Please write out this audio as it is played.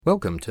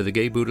Welcome to the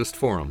Gay Buddhist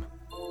Forum,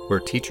 where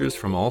teachers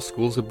from all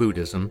schools of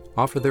Buddhism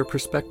offer their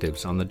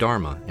perspectives on the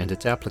Dharma and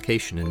its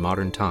application in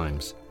modern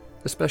times,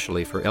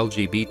 especially for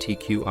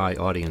LGBTQI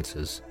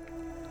audiences.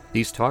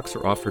 These talks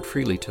are offered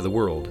freely to the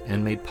world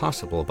and made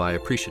possible by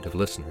appreciative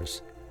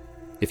listeners.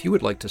 If you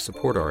would like to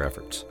support our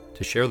efforts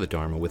to share the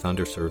Dharma with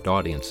underserved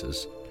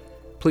audiences,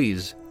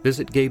 please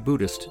visit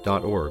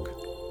gaybuddhist.org.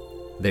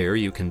 There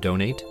you can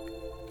donate,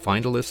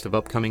 find a list of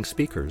upcoming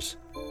speakers,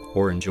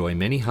 or enjoy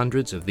many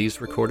hundreds of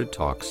these recorded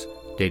talks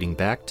dating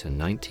back to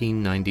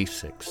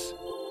 1996.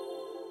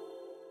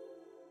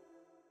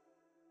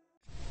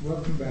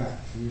 Welcome back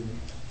to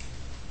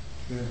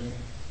the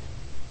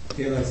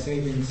Daylight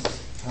Savings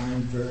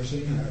Time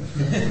version of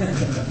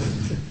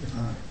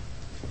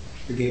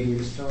the Gay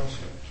Buddhist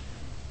Fellowship.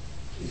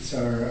 It's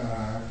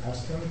our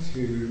custom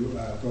to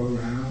go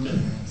around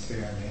and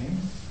say our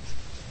names.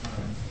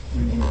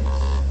 My name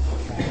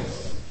is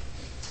Cass.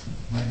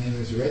 My name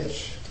is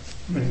Rich.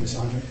 My name is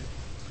Andre.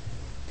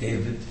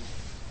 David.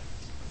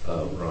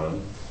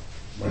 Ron.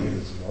 My name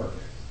is Mark.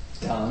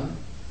 Don.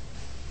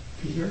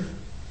 Peter.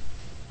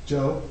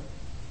 Joe.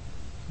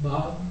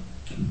 Bob.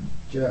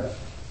 Jeff.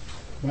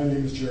 My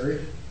name is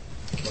Jerry.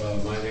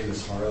 My name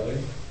is Harley.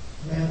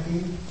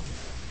 Matthew.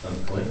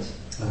 I'm Clint.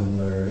 I'm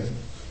Larry.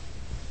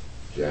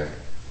 Jack.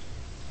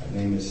 My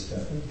name is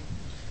Stephen.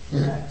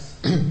 Max.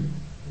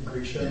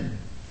 Grisha.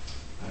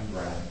 I'm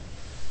Brad.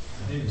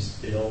 My name is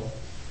Bill.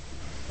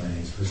 My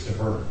name is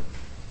Christopher.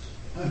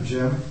 I'm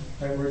Jim.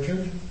 I'm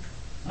Richard.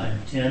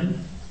 I'm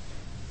Tim.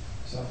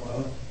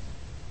 Samuel.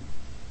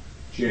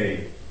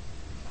 Jay.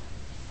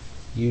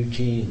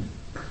 Eugene.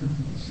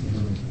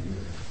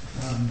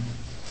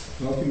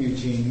 Welcome,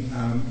 Eugene.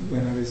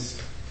 When I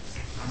was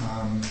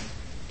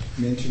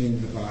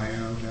mentioning the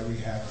bio that we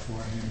have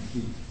for him,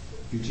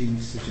 Eugene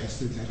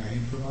suggested that I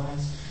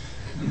improvise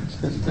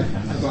a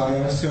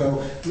bio.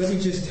 So let me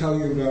just tell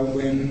you about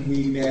when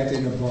we met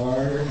in a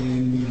bar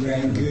in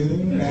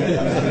Rangoon.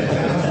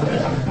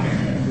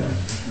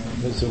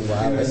 It was a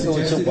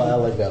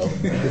while ago.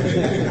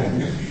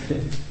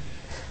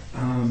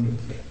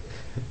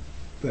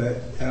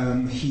 But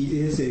he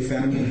is a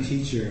founding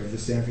teacher of the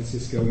San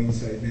Francisco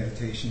Insight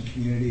Meditation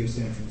Community of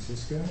San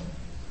Francisco.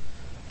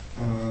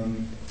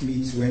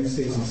 Meets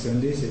Wednesdays and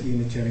Sundays at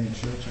Unitarian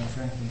Church on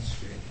Franklin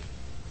Street.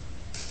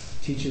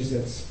 Teaches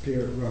at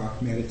Spirit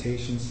Rock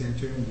Meditation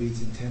Center and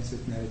leads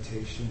intensive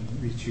meditation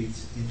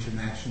retreats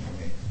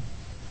internationally.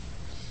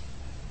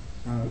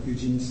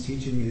 Eugene's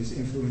teaching is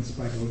influenced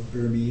by both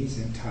Burmese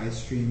and Thai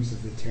streams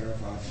of the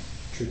Theravada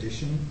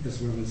tradition,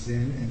 as well as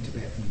Zen and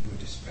Tibetan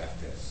Buddhist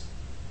practice.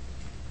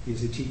 He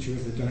is a teacher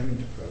of the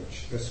Diamond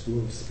Approach, a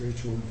school of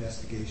spiritual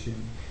investigation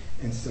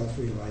and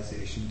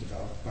self-realization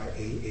developed by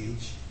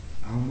A.H.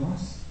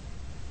 Almaas.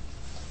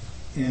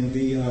 And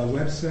the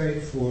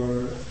website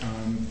for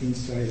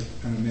Insight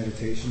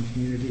Meditation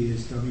Community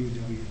is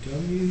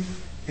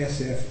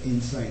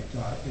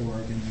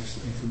www.sfinsight.org, and there's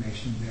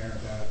information there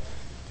about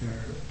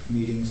their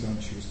meetings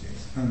on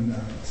Sundays and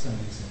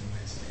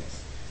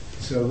Wednesdays.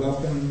 So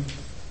welcome,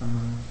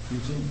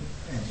 Eugene,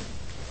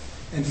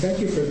 and thank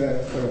you for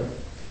that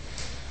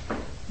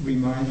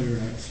reminder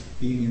of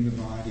being in the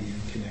body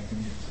and connecting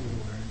it to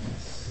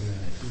awareness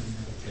through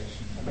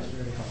meditation. It's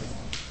very helpful.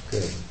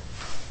 Good.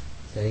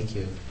 Thank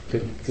you.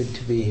 Good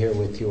to be here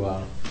with you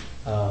all.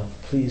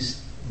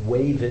 Please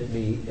wave at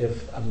me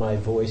if my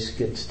voice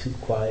gets too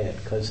quiet,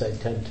 because I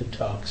tend to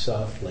talk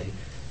softly.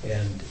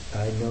 And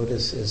I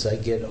notice as I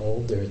get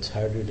older, it's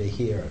harder to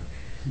hear.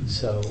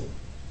 So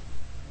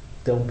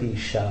don't be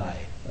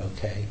shy,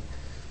 okay?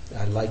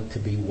 I like to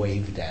be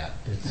waved at.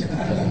 It's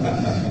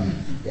okay.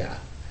 Yeah.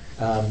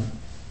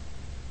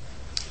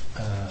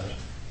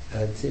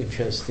 It's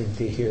interesting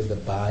to hear the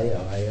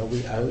bio.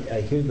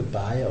 I hear the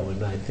bio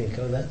and I think,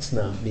 oh, that's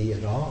not me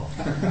at all.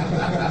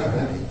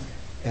 Right?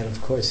 And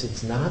of course,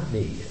 it's not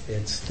me.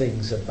 It's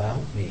things about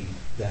me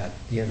that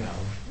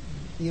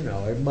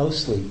are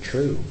mostly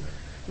true.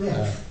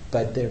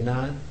 But they're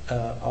not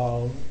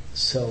all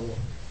so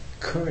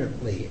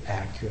currently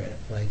accurate.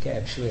 Like,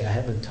 actually, I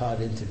haven't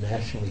taught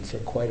internationally for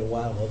quite a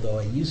while, although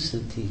I used to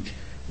teach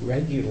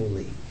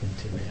regularly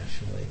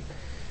internationally.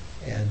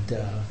 And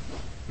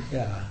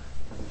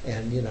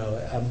and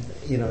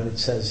it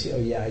says, oh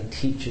yeah, I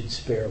teach at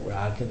Spirit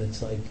Rock, and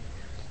it's like,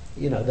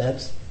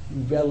 that's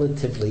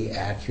relatively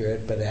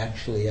accurate, but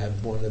actually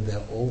I'm one of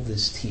the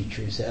oldest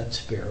teachers at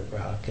Spirit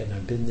Rock, and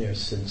I've been there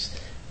since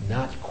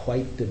not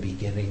quite the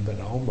beginning, but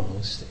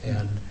almost.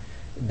 And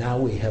now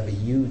we have a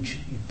huge,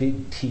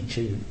 big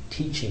teaching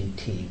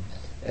team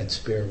at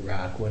Spirit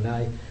Rock. When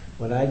I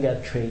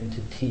got trained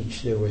to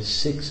teach, there were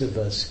 6 of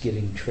us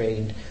getting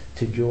trained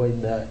to join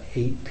the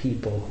 8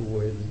 people who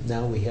were.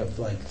 Now we have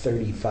like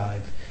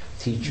 35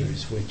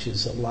 teachers, which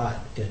is a lot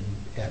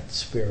at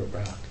Spirit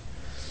Rock.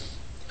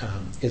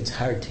 It's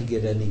hard to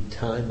get any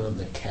time on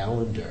the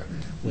calendar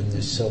when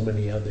there's so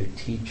many other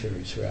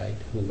teachers, right,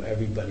 who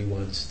everybody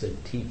wants to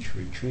teach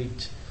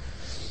retreats.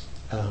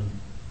 And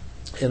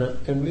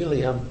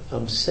really,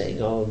 I'm saying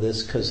all of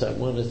this because I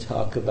want to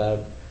talk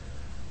about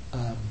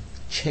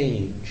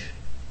change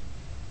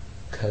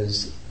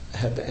because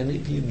have any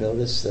of you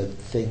noticed that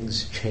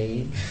things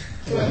change?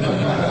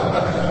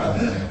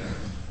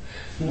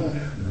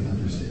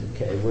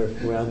 Okay,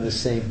 we're on the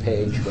same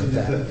page with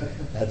that.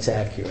 That's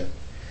accurate.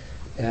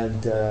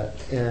 And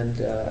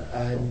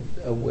I'm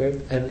aware.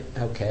 And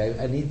okay,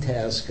 I need to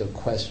ask a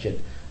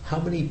question. How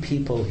many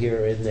people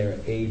here are in their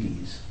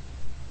 80s?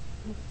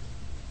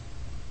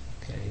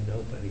 Okay,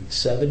 nobody.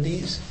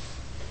 70s?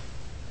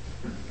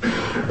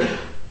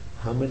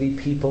 How many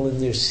people in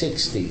their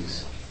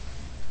 60s?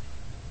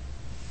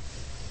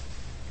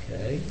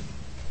 Okay.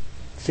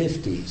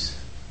 50s?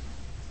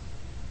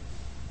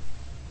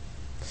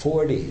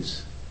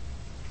 40s?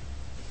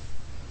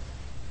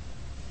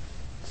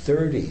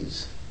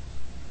 30s?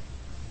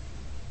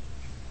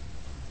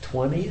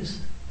 20s?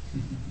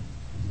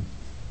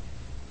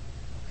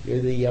 You're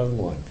the young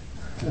one.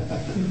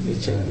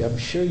 Which I'm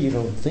sure you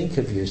don't think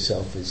of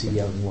yourself as a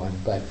young one,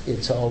 but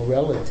it's all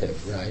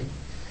relative, right?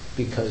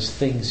 Because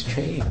things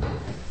change.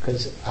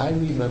 Because I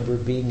remember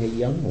being a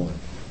young one,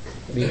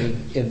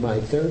 meaning in my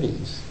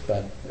 30s,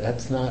 but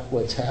that's not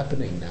what's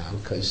happening now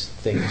because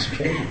things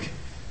change.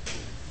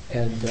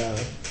 And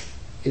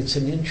it's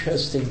an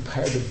interesting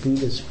part of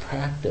Buddhist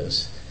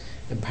practice.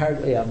 And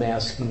partly I'm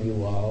asking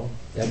you all,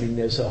 I mean,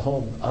 there's a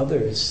whole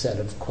other set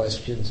of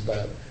questions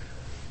about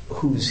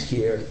who's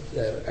here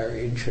that are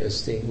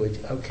interesting, which,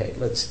 okay,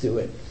 let's do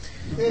it.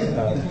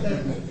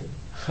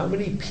 How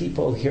many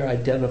people here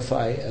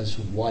identify as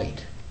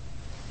white?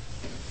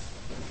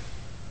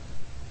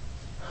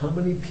 How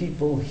many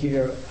people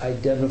here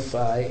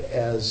identify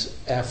as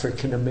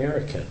African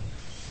American?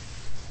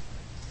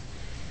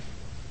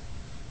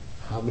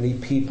 How many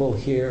people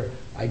here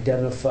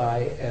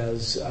identify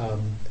as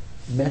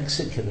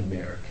Mexican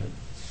American?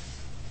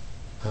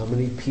 How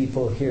many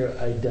people here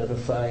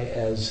identify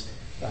as,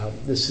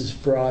 this is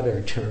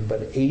broader term,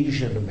 but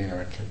Asian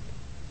American?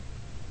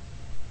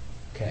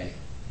 Okay.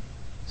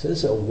 So this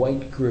is a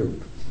white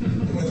group.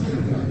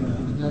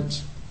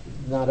 That's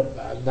not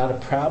a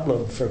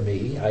problem for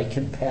me. I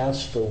can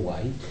pass for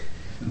white,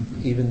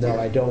 even though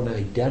I don't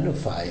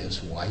identify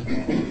as white,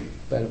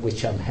 but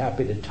which I'm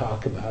happy to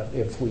talk about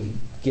if we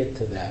get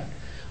to that.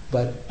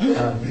 But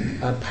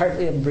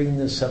partly I'm bringing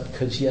this up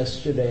because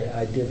yesterday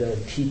I did a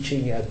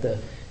teaching at the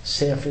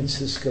San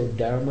Francisco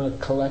Dharma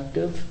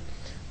Collective,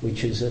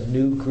 which is a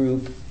new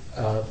group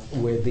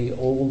where the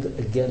old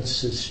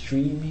Against the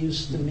Stream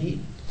used to meet.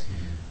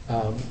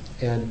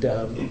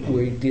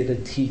 We did a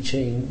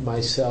teaching,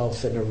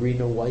 myself and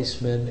Arena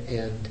Weissman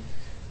and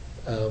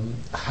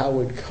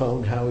Howie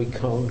Cohn,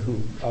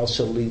 who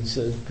also leads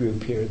a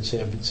group here in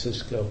San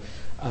Francisco,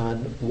 on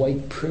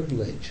white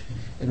privilege.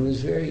 And it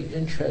was very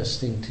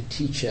interesting to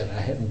teach it.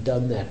 I hadn't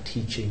done that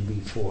teaching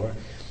before.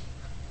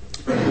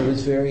 And it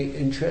was very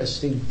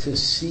interesting to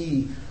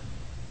see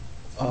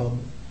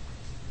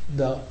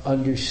the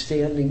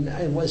understanding.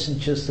 It wasn't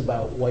just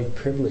about white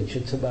privilege,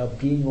 it's about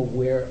being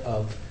aware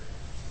of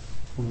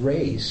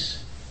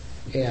race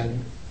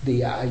and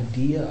the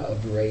idea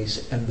of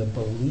race and the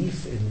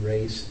belief in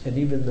race and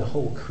even the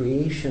whole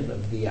creation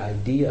of the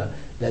idea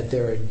that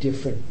there are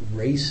different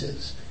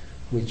races,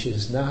 which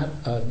is not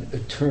an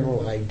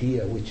eternal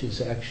idea, which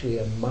is actually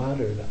a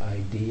modern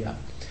idea.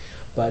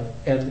 But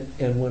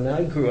and when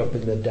I grew up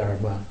in the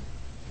Dharma,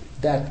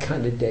 that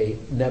kind of day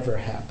never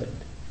happened.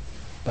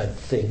 But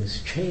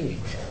things change.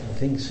 And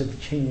things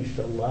have changed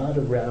a lot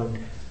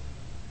around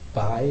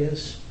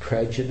bias,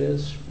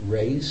 prejudice,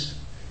 race,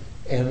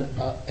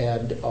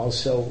 and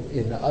also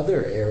in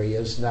other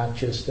areas, not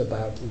just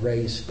about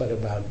race, but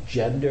about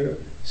gender,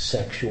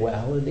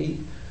 sexuality,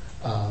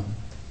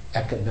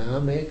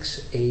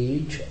 economics,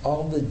 age,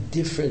 all the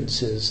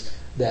differences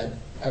that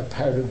are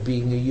part of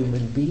being a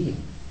human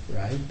being,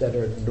 right, that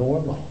are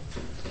normal.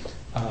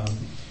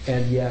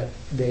 And yet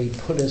they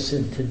put us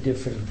into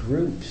different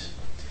groups.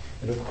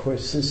 And of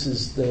course, this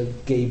is the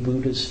Gay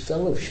Buddhist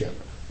Fellowship,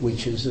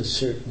 which is a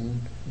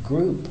certain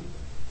group,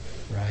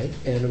 right?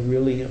 And a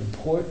really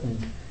important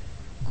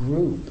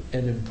group,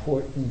 an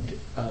important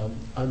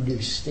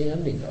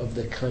understanding of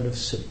the kind of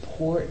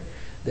support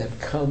that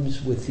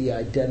comes with the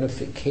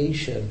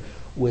identification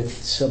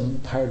with some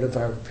part of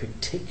our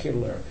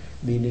particular,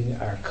 meaning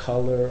our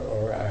color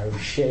or our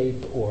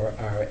shape or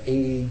our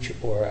age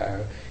or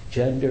our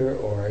gender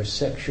or our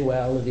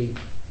sexuality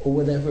or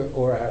whatever,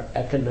 or our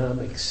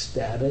economic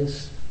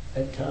status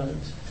at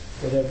times,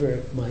 whatever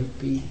it might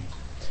be.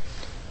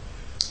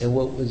 And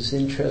what was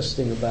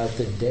interesting about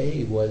the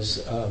day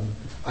was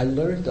I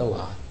learned a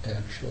lot,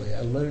 actually.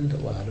 I learned a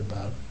lot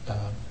about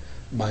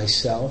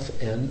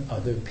myself and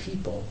other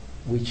people,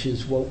 which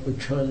is what we're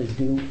trying to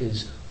do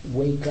is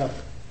wake up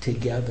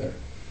together,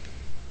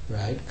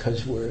 right?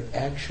 Because we're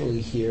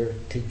actually here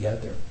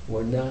together.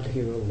 We're not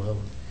here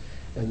alone.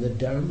 And the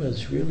Dharma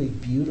is really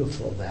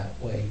beautiful that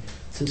way,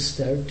 to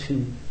start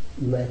to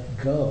let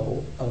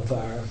go of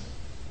our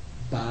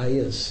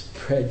bias,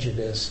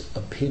 prejudice,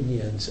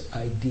 opinions,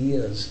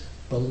 ideas,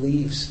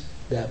 beliefs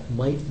that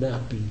might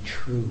not be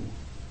true,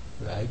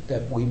 right?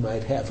 That we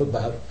might have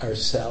about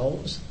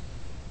ourselves,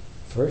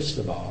 first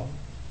of all,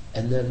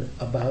 and then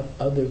about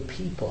other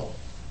people.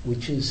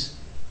 which is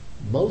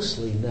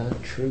mostly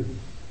not true.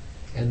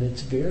 And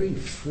it's very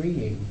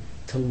freeing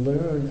to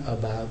learn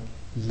about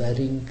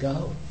letting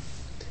go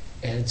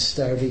and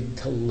starting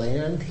to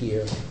land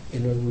here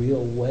in a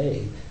real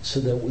way so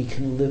that we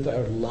can live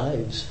our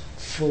lives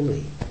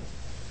fully.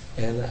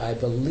 And I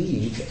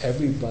believe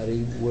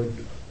everybody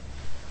would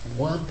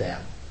want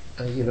that.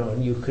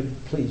 And you could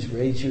please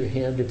raise your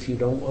hand if you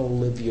don't want to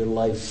live your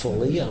life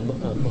fully.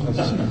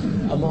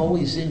 I'm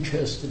always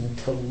interested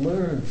to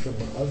learn from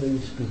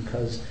others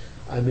because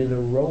I'm in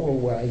a role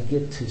where I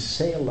get to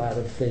say a lot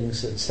of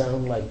things that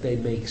sound like they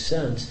make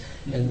sense,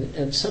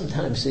 and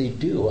sometimes they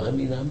do. I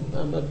mean,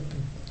 I'm a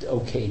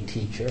okay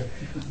teacher,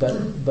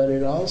 but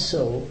it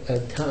also,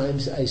 at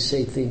times, I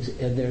say things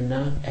and they're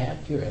not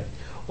accurate,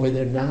 or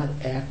they're not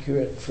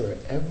accurate for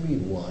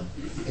everyone.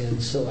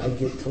 And so I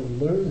get to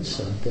learn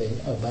something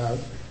about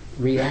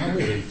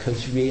reality,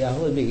 because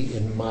reality,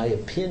 in my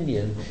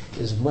opinion,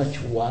 is much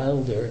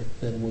wilder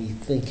than we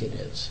think it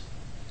is.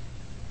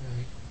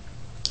 Right?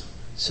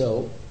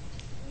 So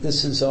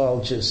this is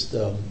all just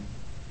a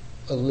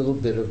little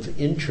bit of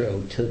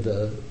intro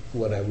to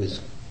what I was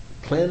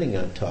planning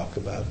on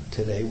talking about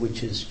today,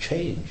 which is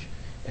change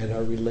and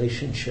our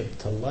relationship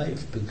to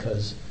life,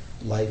 because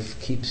life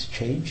keeps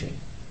changing.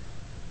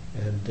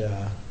 And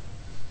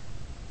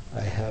I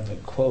have a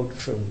quote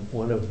from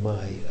one of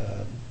my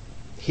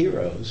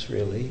heroes,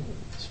 really,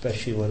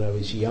 especially when I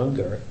was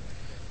younger.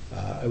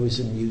 I was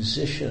a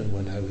musician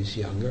when I was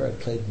younger. I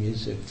played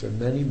music for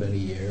many, many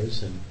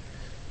years and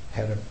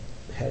had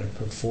a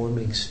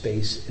performing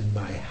space in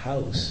my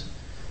house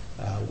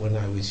when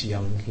I was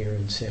young here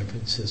in San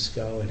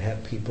Francisco, and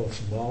had people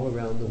from all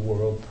around the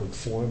world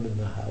perform in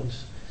the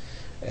house.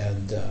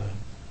 And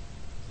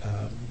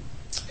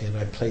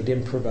I played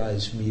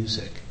improvised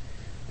music.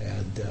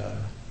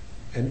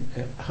 And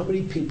how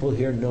many people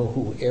here know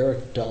who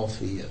Eric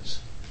Dolphy is?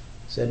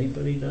 Does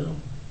anybody know?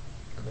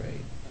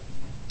 Great.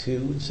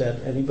 2? Is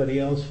that anybody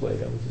else?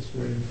 Wait, I was just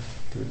reading.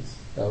 3.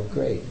 Oh,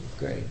 great.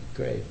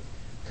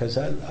 Because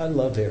I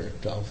love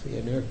Eric Dolphy,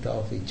 and Eric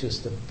Dolphy,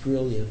 just a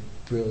brilliant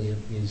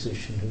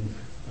musician who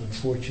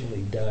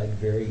unfortunately died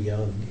very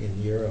young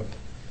in Europe,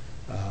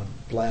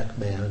 black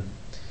man.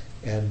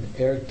 And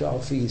Eric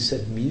Dolphy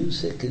said,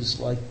 music is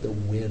like the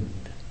wind.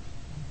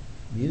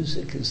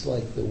 Music is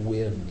like the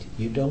wind.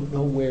 You don't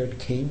know where it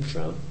came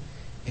from,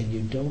 and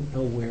you don't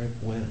know where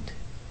it went.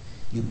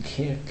 You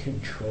can't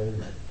control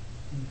it.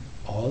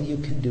 All you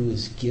can do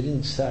is get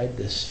inside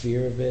the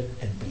sphere of it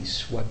and be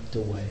swept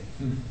away.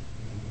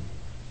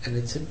 And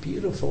it's a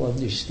beautiful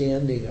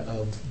understanding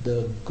of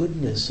the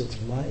goodness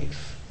of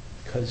life,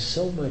 because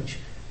so much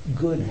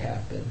good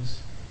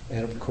happens.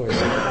 And of course,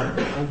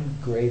 I'm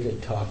great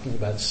at talking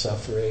about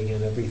suffering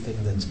and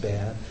everything that's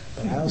bad,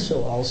 but I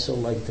also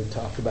like to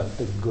talk about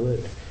the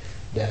good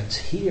that's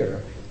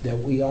here that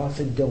we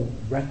often don't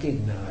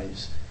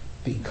recognize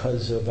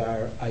because of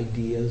our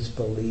ideas,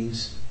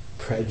 beliefs,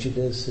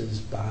 prejudices,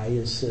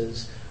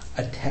 biases,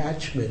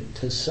 attachment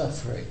to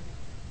suffering,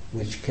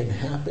 which can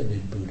happen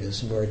in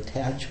Buddhism, or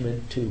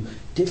attachment to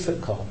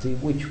difficulty,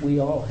 which we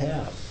all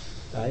have.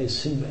 I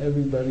assume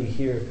everybody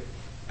here,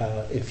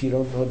 if you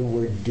don't know the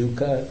word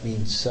dukkha, it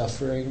means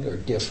suffering or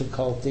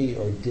difficulty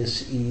or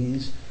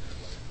dis-ease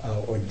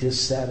or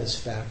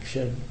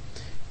dissatisfaction.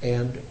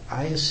 And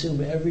I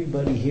assume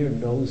everybody here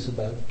knows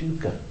about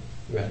dukkha,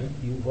 right?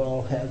 You've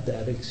all had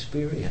that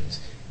experience.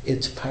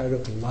 It's part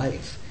of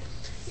life.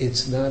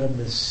 It's not a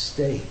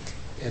mistake,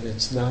 and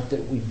it's not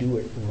that we do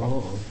it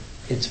wrong.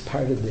 It's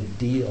part of the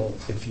deal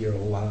if you're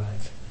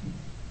alive.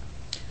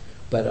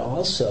 But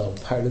also,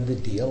 part of the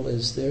deal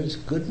is there's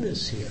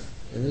goodness here.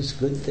 And there's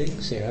good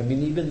things here. I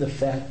mean, even the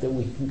fact that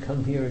we can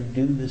come here and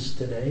do this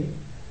today,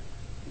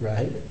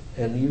 right?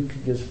 And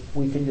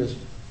we can just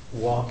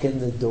walk in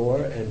the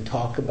door and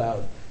talk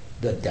about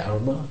the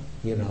Dharma,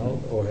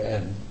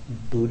 and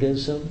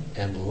Buddhism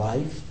and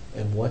life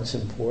and what's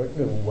important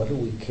and what do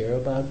we care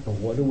about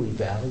and what do we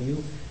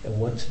value and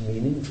what's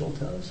meaningful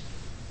to us.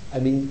 I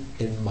mean,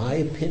 in my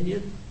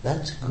opinion,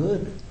 that's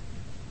good.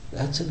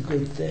 That's a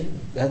good thing.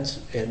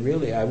 And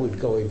really, I would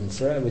go even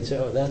further. I would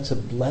say, that's a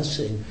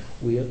blessing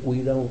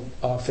we don't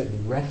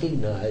often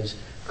recognize,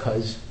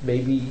 because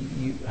maybe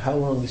how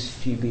long has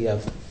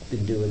GBF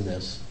been doing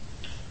this?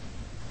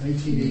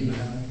 1989.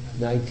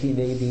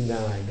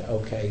 1989.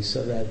 Okay,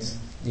 so that's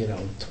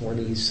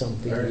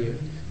 20-something years,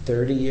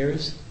 30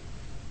 years.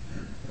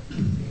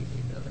 89,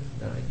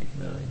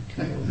 99,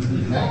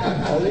 2000.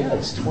 Oh yeah,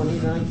 it's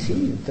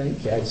 2019.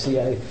 Thank you. I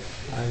see.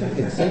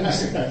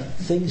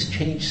 Things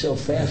change so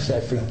fast. I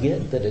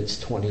forget that it's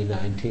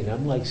 2019.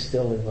 I'm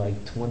still in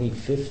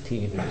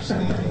 2015 or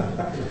something.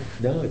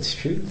 No, it's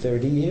true.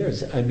 30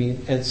 years. I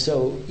mean, and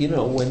so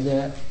when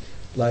that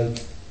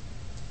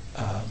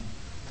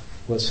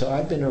so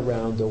I've been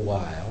around a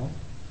while,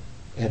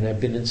 and I've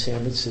been in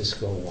San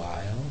Francisco a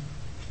while,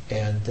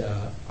 and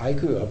I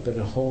grew up in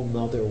a whole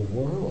nother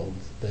world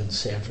than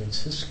San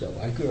Francisco.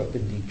 I grew up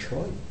in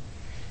Detroit.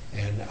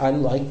 And I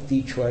like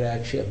Detroit. I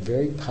actually have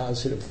very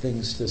positive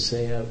things to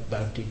say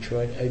about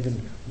Detroit. I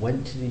even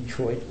went to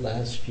Detroit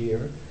last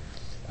year.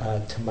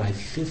 to my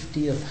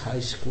 50th high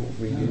school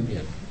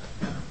reunion.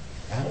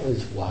 That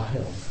was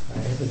wild. I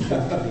haven't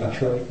been to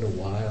Detroit in a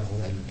while,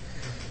 and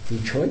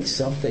Detroit's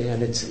something,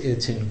 and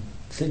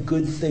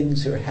good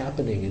things are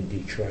happening in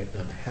Detroit,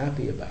 and I'm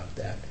happy about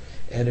that.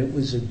 And it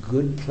was a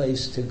good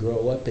place to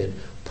grow up in,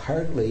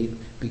 partly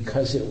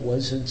because it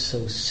wasn't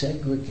so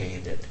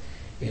segregated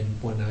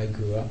when I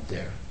grew up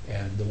there.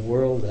 And the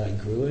world I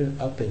grew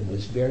up in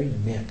was very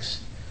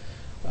mixed.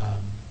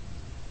 I'm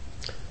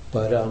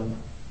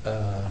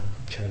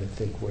trying to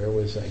think, where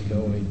was I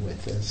going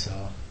with this?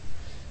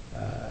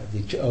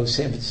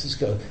 San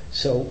Francisco.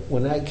 So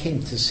when I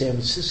came to San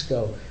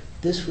Francisco,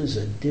 this was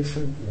a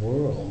different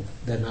world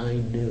than I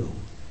knew.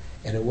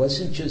 And it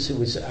wasn't just,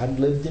 I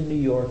lived in New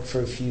York for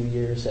a few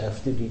years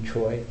after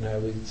Detroit,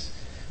 and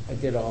I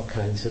did all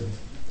kinds of,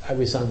 I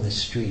was on the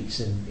streets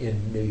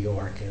in New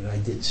York, and I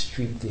did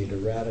street theater,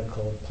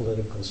 radical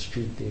political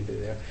street theater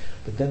there.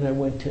 But then I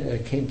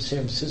came to San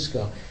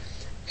Francisco,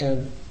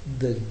 and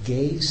the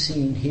gay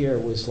scene here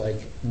was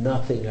like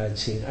nothing I'd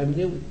seen. I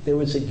mean, there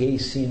was a gay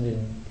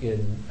scene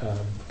in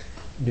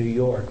New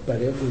York,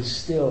 but it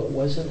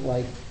wasn't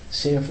like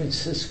San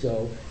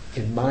Francisco,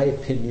 in my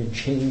opinion,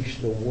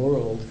 changed the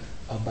world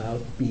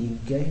about being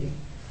gay,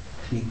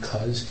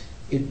 because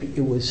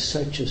it was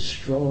such a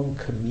strong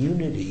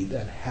community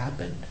that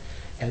happened,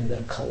 and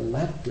the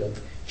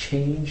collective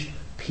changed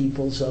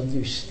people's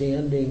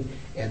understanding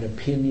and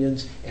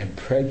opinions and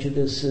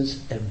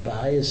prejudices and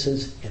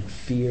biases and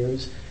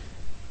fears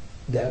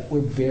that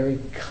were very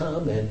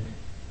common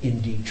in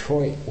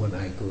Detroit when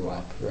I grew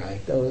up,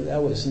 right?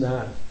 That was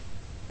not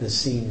the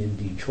scene in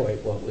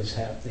Detroit, what was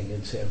happening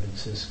in San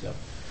Francisco.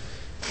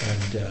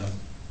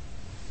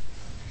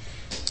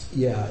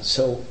 And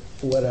so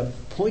what I'm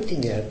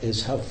pointing at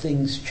is how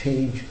things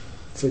change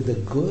for the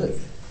good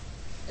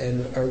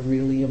and are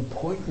really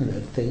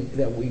important,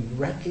 that we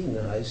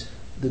recognize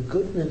the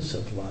goodness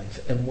of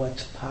life and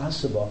what's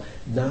possible,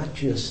 not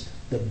just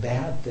the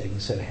bad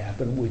things that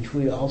happen, which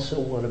we also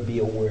want to be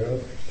aware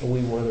of and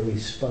we want to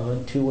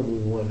respond to and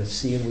we want to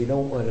see, and we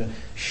don't want to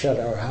shut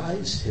our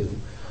eyes to,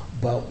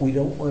 but we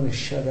don't want to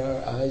shut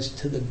our eyes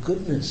to the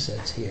goodness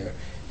that's here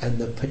and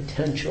the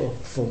potential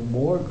for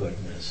more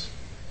goodness.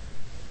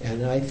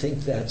 And I think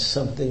that's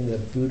something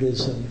that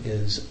Buddhism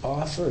is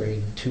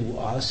offering to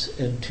us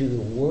and to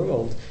the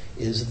world,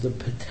 is the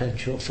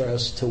potential for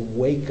us to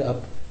wake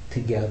up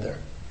together.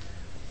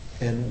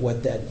 And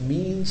what that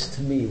means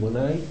to me, when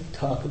I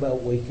talk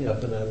about waking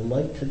up, and I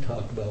like to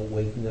talk about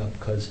waking up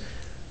because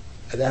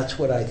that's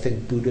what I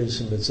think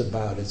Buddhism is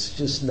about. It's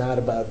just not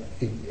about,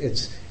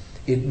 it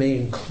may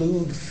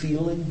include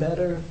feeling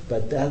better,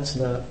 but that's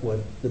not what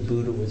the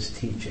Buddha was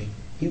teaching.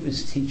 He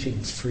was teaching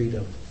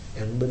freedom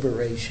and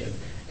liberation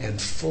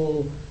and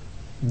full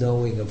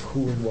knowing of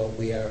who and what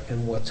we are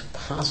and what's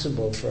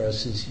possible for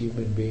us as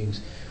human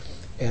beings.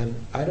 And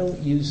I don't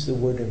use the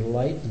word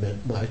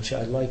enlightenment much.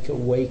 I like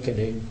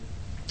awakening.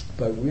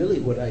 But really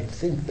what I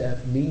think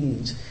that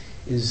means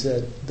is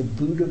that the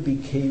Buddha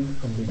became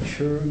a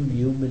mature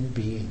human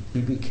being. He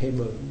became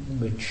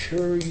a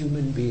mature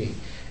human being.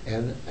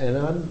 And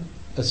I'm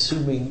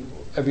assuming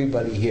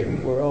everybody here,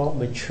 we're all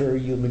mature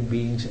human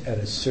beings at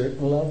a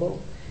certain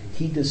level.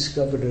 He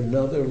discovered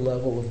another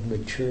level of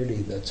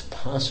maturity that's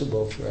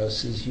possible for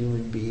us as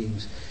human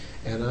beings.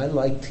 And I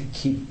like to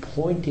keep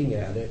pointing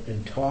at it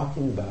and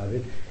talking about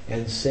it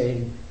and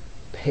saying,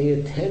 pay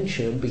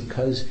attention,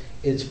 because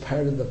it's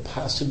part of the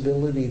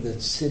possibility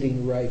that's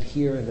sitting right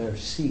here in our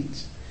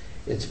seats.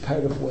 It's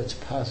part of what's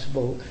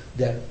possible.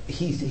 That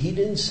he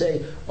didn't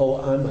say,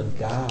 oh, I'm a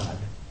god,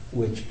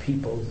 which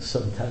people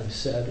sometimes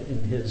said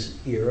in his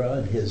era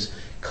and his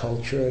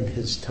culture and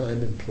his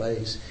time and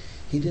place.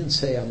 He didn't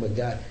say, I'm a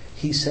god.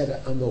 He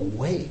said, I'm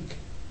awake.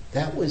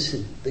 That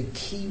was the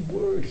key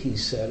word he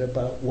said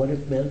about what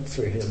it meant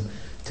for him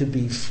to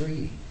be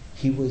free.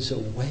 He was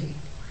awake.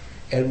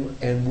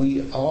 And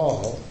we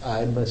all,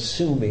 I'm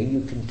assuming,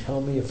 you can tell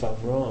me if I'm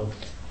wrong,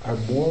 are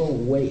more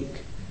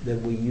awake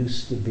than we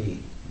used to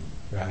be,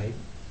 right?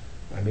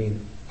 I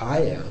mean, I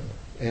am.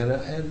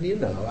 And you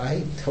know,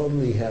 I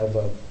totally have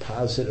a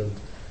positive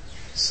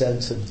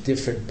sense of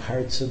different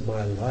parts of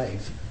my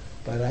life.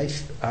 But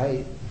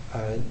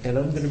and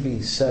I'm going to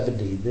be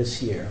 70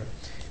 this year,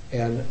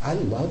 and I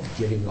love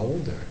getting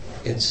older.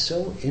 It's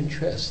so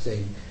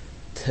interesting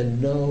to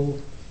know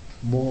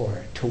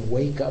more, to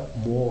wake up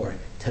more,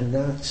 to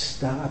not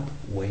stop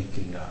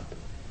waking up.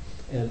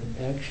 And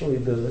actually,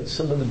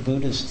 some of the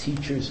Buddhist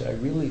teachers I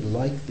really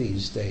like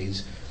these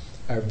days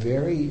are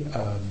very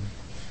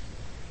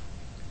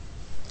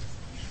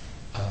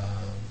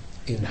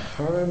in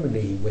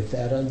harmony with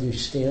that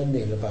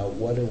understanding about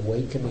what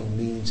awakening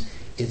means.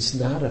 It's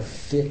not a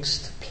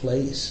fixed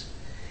place.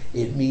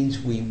 It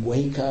means we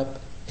wake up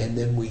and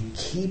then we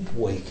keep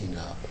waking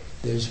up.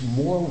 There's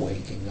more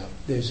waking up.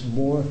 There's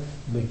more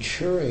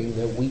maturing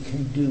that we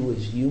can do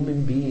as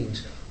human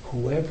beings,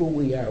 whoever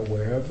we are,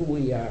 wherever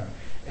we are.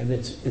 And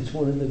it's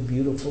one of the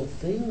beautiful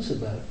things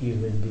about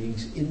human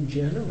beings in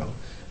general,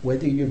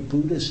 whether you're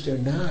Buddhist or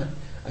not.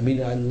 I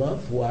mean, I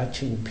love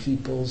watching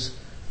people's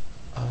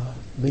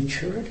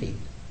maturity,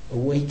 or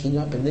waking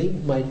up, and they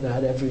might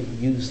not ever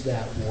use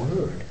that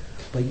word,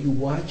 but you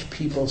watch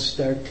people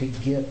start to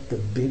get the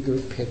bigger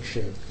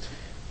picture.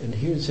 And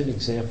here's an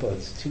example.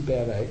 It's too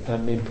bad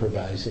I'm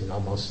improvising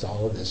almost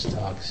all of this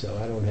talk, so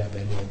I don't have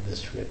any of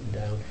this written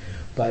down.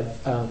 But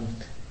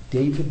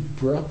David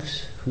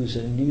Brooks, who's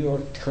a New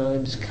York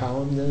Times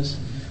columnist,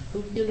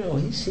 who,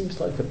 he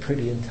seems like a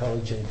pretty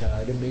intelligent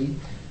guy to me.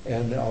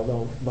 And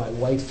although my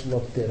wife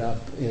looked it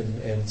up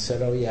and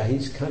said, oh yeah,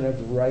 he's kind of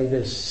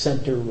rightist,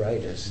 center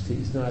rightist.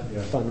 He's not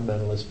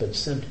fundamentalist, but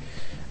center.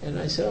 And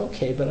I said,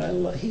 okay,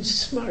 but he's a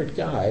smart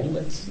guy.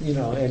 Let's,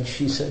 and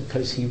she said,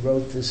 because he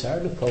wrote this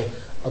article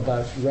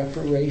about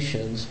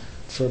reparations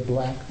for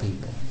black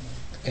people.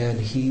 And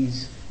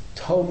he's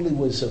totally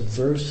was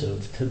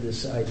aversive to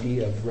this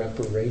idea of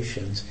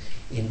reparations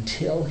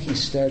until he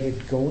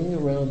started going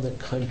around the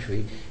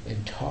country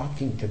and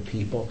talking to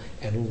people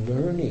and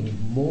learning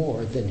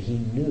more than he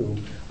knew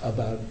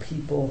about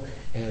people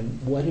and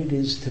what it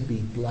is to be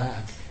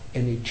black.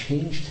 And it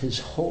changed his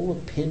whole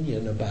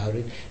opinion about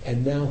it,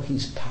 and now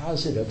he's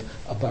positive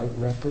about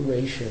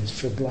reparations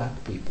for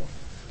black people.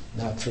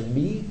 Now, for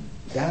me,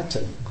 that's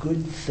a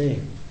good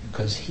thing,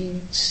 because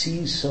he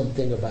sees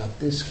something about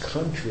this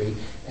country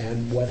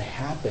and what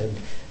happened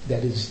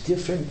that is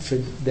different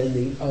than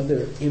the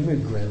other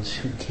immigrants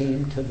who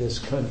came to this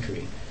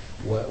country.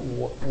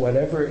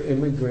 Whatever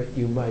immigrant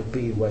you might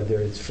be, whether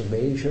it's from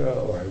Asia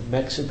or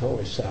Mexico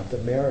or South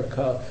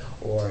America,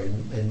 or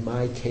in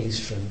my case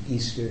from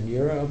Eastern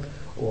Europe,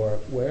 or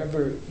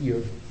wherever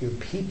your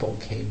people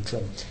came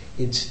from,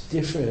 it's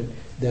different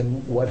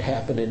than what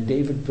happened. And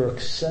David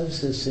Brooks says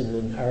this in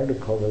an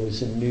article that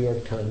was in New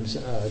York Times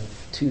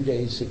 2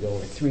 days ago or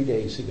 3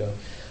 days ago.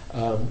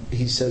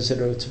 He says that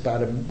it's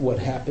about what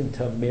happened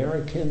to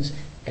Americans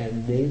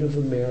and Native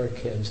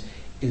Americans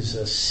is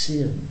a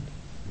sin,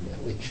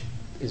 which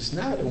is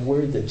not a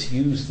word that's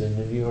used in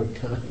the New York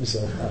Times.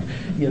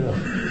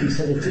 He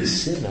said it's a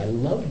sin. I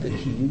love that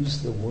he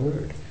used the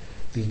word,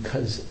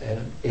 because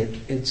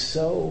it's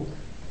so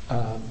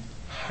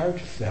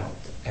heartfelt,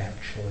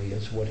 actually,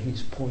 is what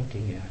he's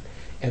pointing at.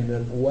 And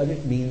then what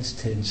it means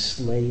to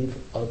enslave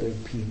other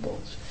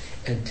peoples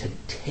and to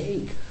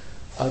take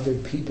other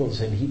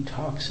peoples. And he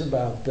talks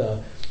about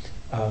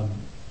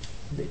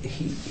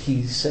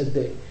he said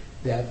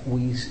that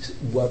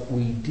what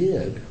we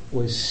did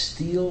was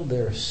steal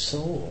their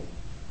soul,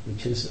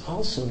 which is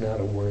also not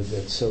a word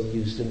that's so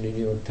used in the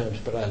New York Times,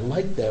 but I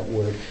like that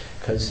word,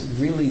 because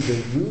really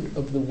the root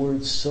of the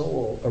word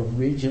soul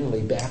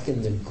originally back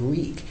in the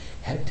Greek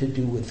had to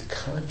do with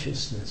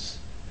consciousness.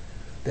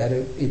 That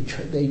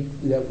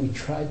we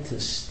tried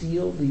to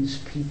steal these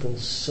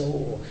people's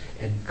soul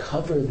and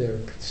cover their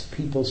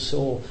people's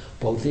soul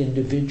both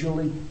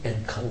individually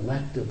and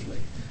collectively.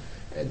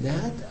 And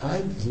that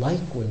I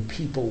like when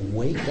people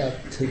wake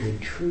up to the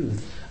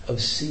truth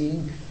of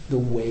seeing the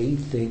way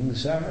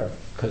things are,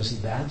 because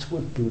that's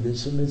what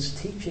Buddhism is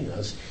teaching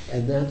us,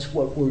 and that's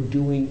what we're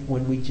doing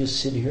when we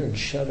just sit here and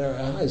shut our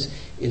eyes,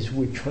 is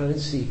we're trying to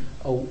see,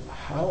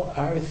 how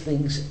are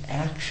things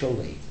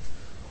actually?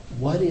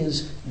 What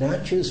is,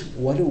 not just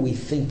what are we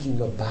thinking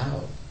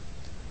about,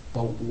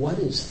 but what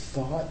is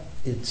thought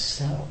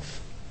itself?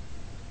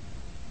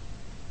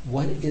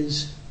 What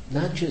is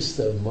not just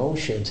the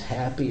emotions,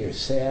 happy or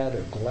sad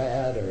or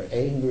glad or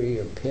angry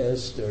or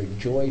pissed or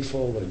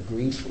joyful or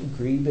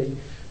grieving.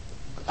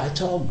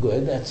 That's all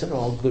good. That's an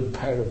all good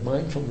part of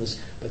mindfulness,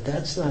 but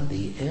that's not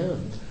the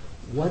end.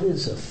 What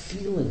is a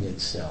feeling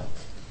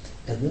itself?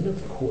 And then,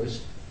 of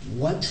course,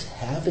 what's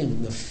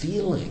having the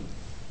feeling,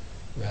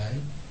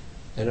 right?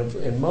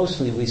 And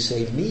mostly we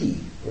say me,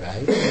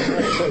 right?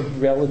 That's a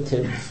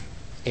relative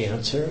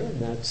answer, and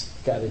that's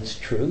got its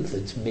truth.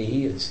 It's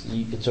me,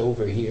 it's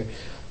over here.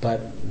 But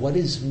what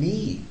is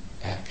me,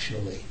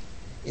 actually?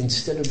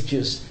 Instead of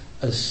just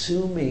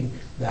assuming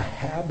the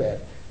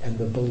habit and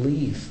the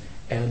belief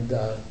and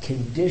the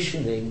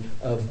conditioning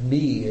of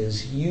me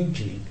as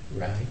Eugene,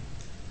 right?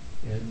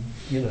 And,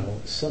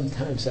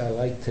 sometimes I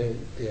like to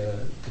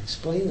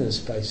explain this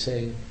by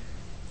saying,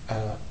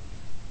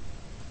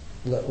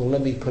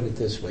 let me put it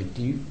this way.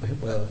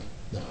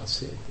 I'll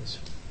say it this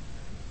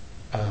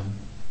way.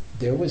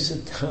 There was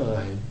a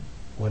time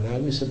when I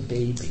was a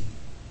baby.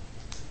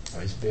 I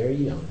was very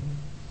young,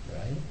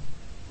 right?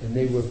 And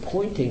they were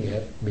pointing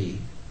at me,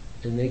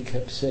 and they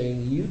kept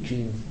saying,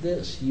 Eugene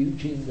this,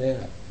 Eugene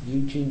that,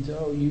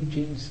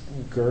 Eugene's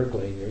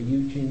gurgling, or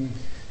Eugene,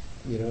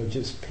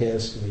 just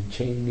pissed, and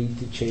we need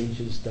to change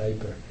his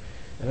diaper.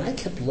 And I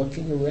kept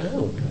looking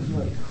around. I'm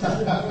like,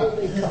 what are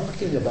they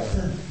talking about?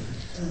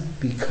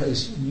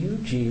 Because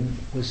Eugene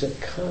was a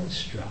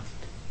construct,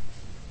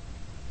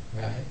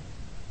 right?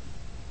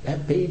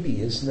 That baby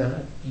is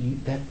not,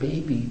 that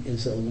baby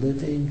is a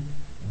living,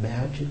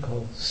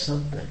 magical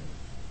something.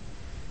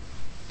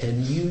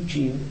 And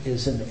Eugene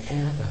is an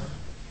atom.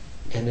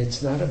 And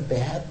it's not a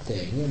bad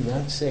thing. I'm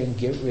not saying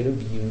get rid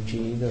of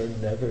Eugene or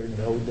never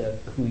know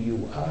who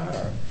you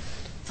are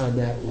on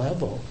that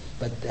level.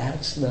 But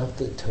that's not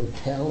the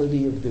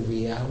totality of the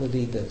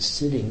reality that's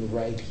sitting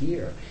right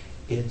here.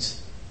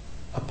 It's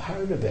a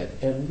part of it,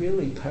 and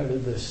really part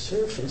of the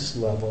surface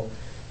level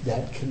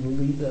that can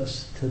lead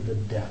us to the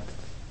depth.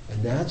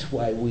 And that's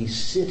why we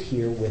sit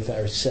here with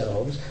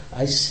ourselves.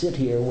 I sit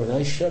here, when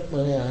I shut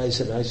my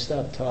eyes and I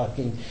stop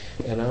talking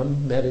and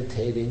I'm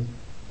meditating,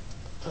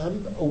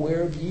 I'm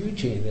aware of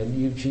Eugene and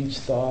Eugene's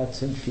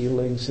thoughts and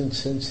feelings and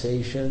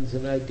sensations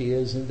and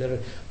ideas,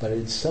 but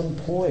at some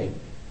point,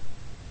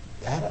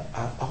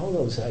 all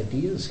those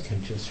ideas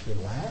can just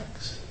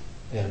relax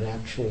and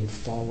actually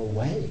fall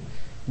away.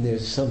 And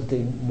there's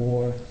something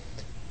more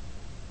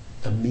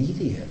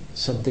immediate,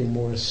 something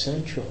more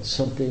essential,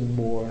 something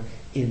more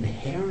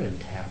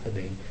inherent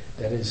happening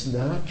that is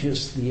not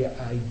just the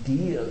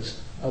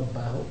ideas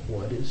about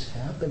what is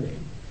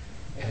happening.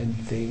 And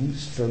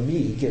things, for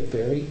me, get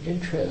very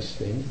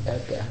interesting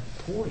at that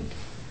point.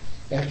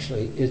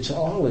 Actually, it's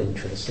all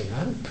interesting.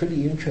 I'm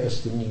pretty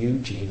interested in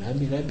Eugene. I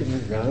mean, I've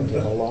been around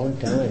him a long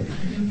time.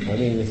 I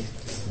mean,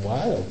 it's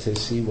wild to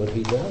see what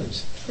he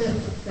does,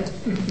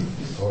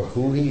 or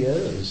who he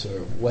is, or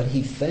what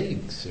he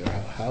thinks, or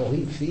how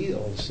he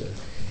feels.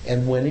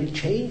 And when it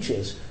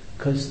changes,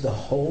 because the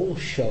whole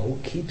show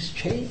keeps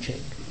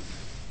changing,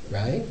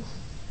 right?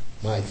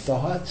 My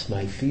thoughts,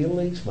 my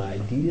feelings, my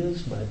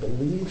ideas, my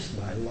beliefs,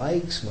 my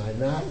likes, my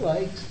not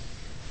likes.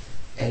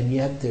 And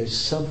yet there's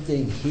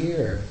something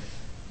here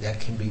that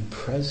can be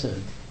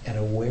present and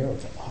aware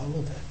of all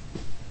of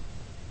it.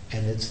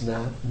 And it's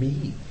not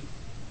me.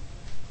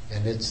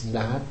 And it's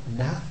not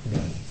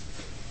me.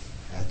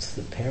 That's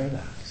the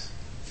paradox.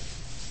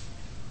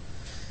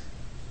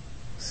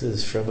 This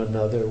is from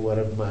another one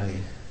of my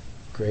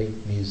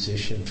great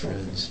musician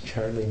friends,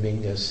 Charlie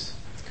Mingus,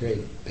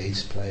 great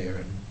bass player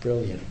and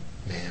brilliant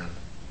man.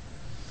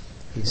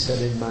 He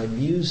said, in my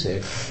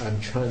music,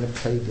 I'm trying to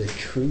play the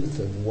truth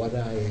of what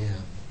I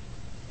am.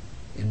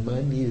 In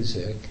my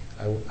music,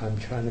 I'm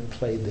trying to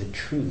play the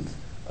truth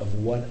of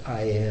what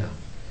I am.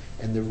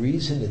 And the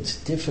reason it's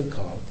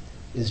difficult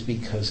is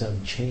because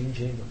I'm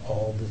changing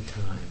all the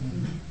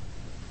time.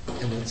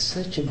 And it's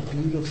such a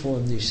beautiful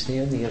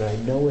understanding, and I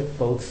know it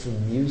both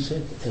from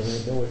music and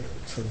I know it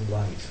from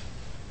life,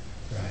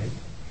 right?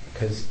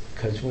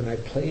 Because when I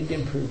played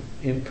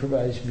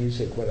improvised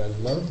music, what I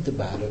loved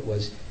about it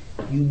was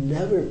you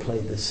never play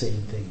the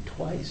same thing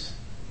twice.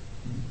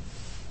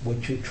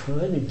 What you're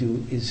trying to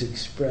do is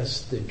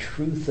express the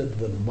truth of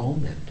the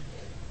moment,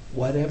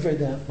 whatever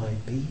that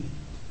might be.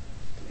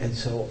 And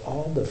so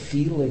all the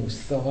feelings,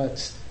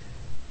 thoughts,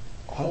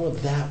 all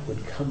of that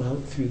would come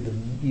out through the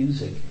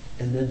music,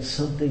 and then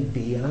something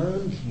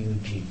beyond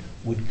Eugene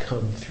would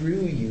come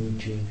through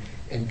Eugene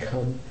and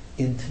come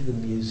into the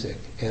music.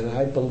 And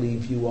I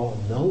believe you all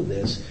know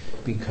this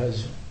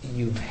because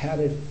you've had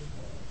it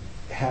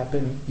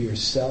happen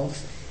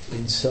yourself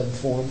in some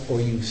form, or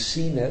you've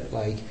seen it,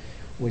 like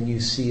when you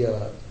see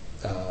a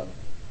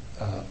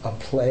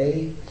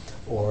play,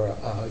 or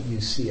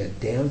you see a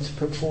dance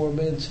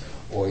performance,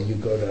 or you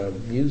go to a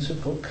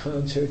musical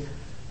concert.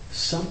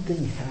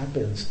 Something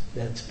happens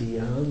that's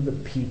beyond the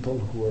people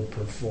who are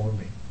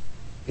performing.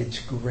 It's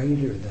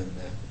greater than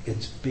them.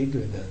 It's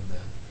bigger than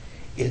them.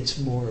 It's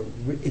more,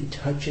 it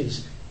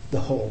touches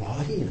the whole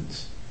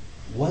audience.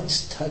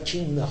 What's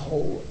touching the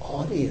whole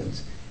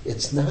audience?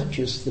 It's not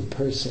just the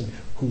person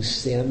who's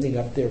standing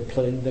up there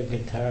playing the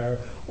guitar,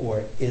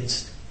 or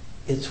it's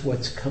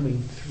what's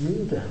coming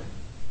through them.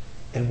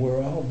 And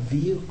we're all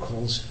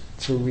vehicles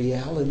for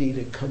reality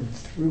to come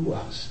through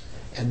us.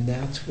 And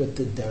that's what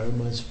the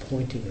Dharma is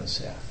pointing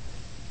us at.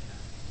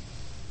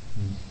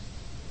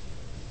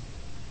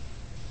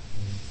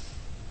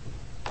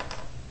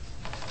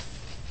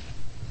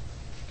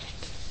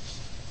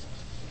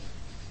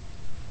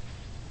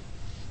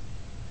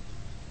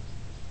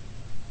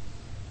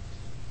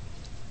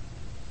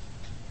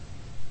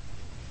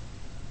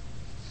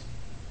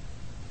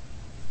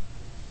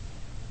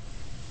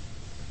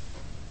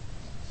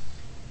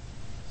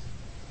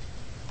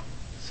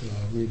 So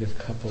I'll read a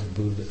couple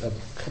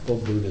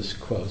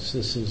Buddhist quotes.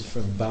 This is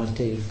from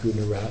Bhante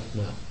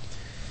Gunaratna.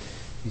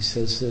 He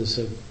says there's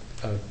a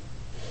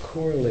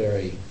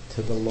corollary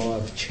to the law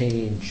of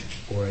change,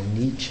 or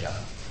anicca.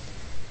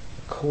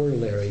 A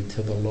corollary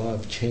to the law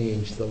of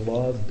change, the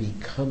law of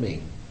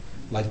becoming.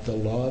 Like the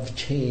law of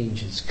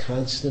change is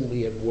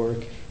constantly at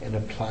work and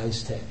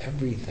applies to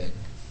everything.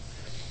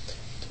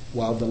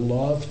 While the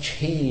law of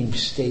change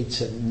states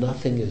that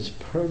nothing is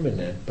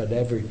permanent but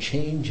ever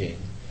changing,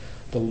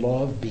 the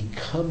law of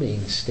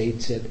becoming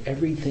states that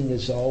everything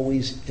is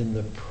always in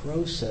the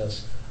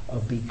process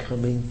of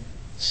becoming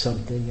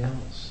something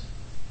else.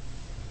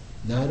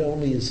 Not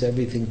only is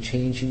everything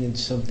changing in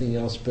something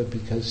else, but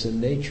because the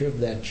nature of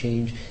that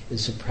change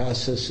is the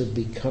process of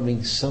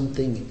becoming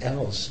something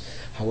else,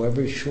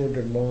 however short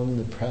or long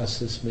the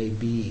process may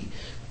be.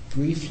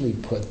 Briefly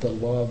put, the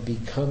law of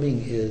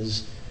becoming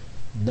is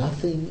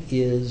nothing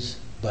is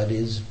but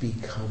is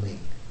becoming.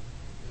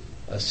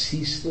 A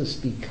ceaseless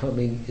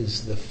becoming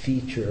is the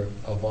feature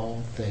of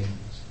all things.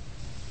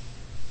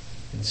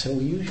 And so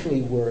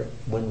usually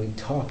when we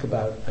talk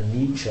about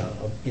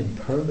anicca, of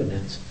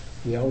impermanence,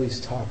 we always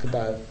talk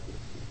about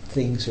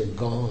things are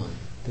gone.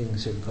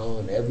 things are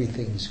gone,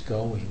 everything's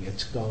going,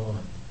 it's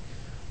gone.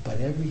 But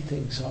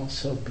everything's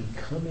also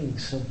becoming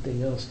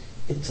something else.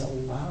 It's a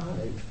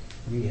live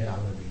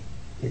reality.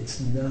 It's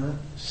not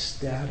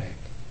static.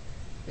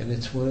 And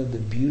it's one of the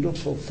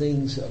beautiful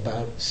things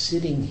about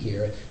sitting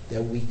here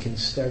that we can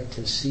start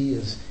to see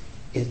is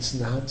it's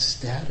not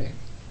static.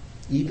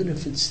 Even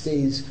if it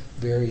stays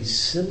very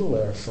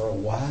similar for a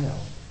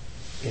while,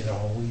 it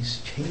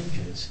always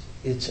changes.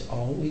 It's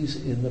always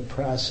in the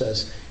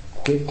process,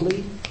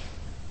 quickly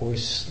or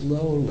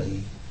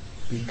slowly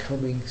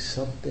becoming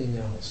something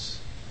else.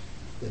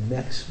 The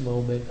next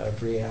moment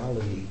of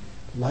reality,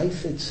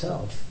 life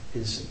itself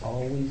is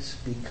always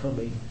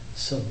becoming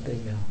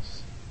something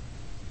else.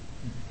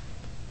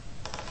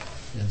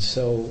 And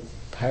so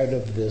part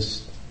of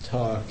this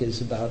talk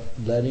is about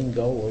letting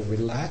go or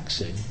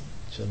relaxing.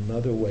 It's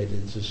another way to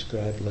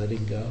describe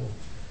letting go.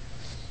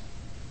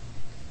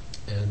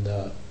 And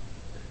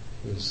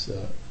there's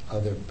the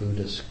other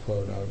Buddhist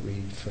quote I'll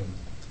read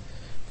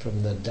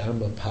from the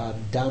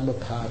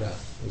Dhammapada,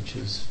 which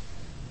is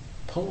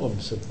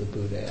poems of the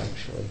Buddha,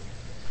 actually.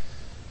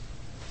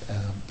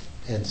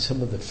 And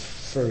some of the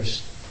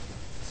first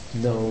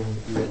known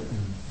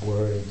written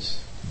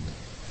words.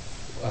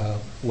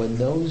 When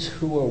those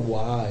who are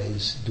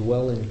wise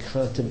dwell in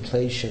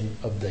contemplation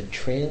of the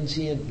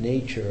transient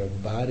nature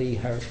of body,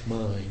 heart,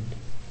 mind,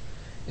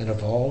 and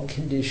of all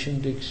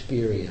conditioned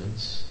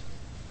experience,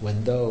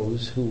 when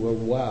those who are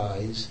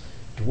wise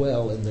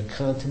dwell in the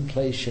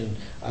contemplation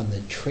on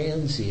the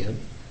transient,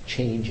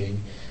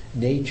 changing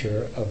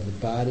nature of the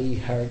body,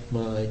 heart,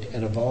 mind,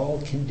 and of all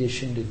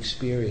conditioned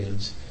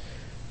experience,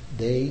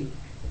 they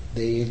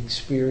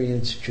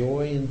experience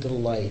joy and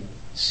delight,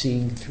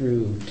 seeing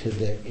through to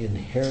the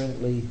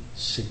inherently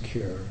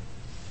secure.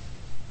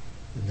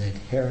 And the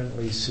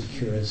inherently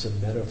secure is a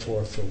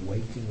metaphor for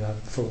waking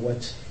up, for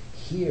what's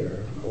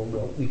here, or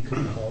what we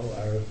could call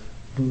our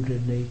Buddha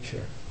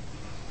nature.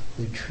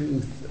 The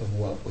truth of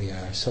what we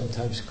are,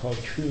 sometimes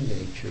called true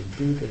nature,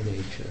 Buddha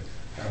nature,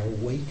 our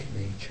awake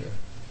nature.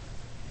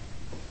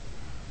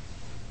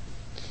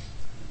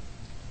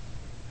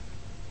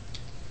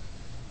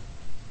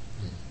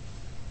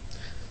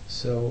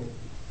 So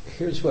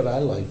here's what I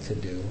like to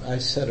do. I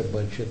said a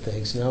bunch of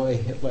things. Now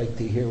I like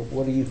to hear,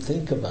 what do you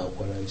think about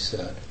what I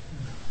said?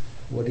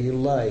 What do you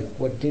like?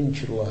 What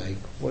didn't you like?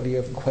 What do you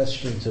have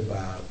questions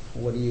about?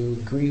 What do you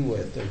agree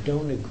with or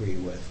don't agree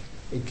with?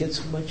 It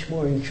gets much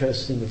more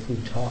interesting if we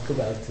talk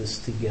about this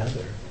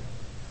together.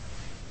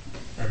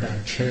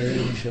 About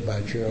change,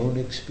 about your own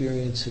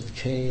experience of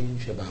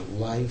change, about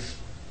life,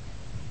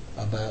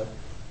 about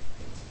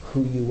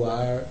who you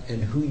are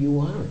and who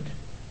you aren't.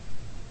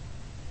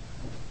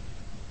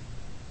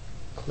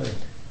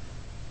 Clint.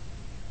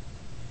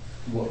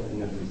 Well,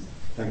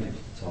 thank you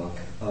for the talk.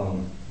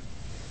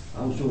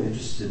 I was really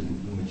interested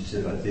in what you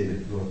said about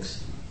David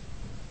Brooks,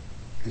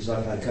 because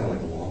I've had kind of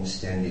like a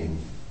long-standing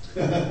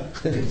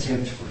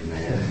contempt for the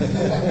man.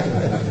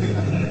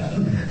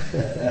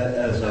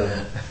 As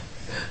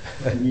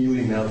a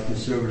mealy-mouthed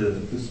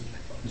conservative who's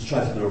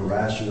trying to put a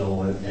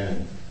rational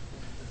and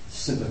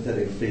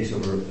sympathetic face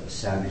over a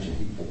savage and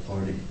hateful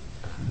party.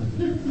 I'm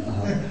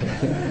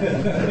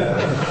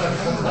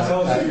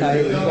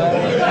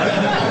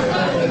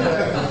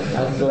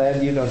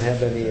glad you don't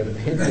have any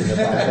opinion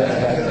about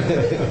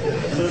it.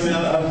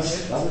 I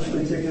was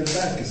really taken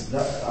aback because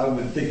I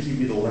would think he'd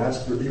be the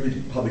last. He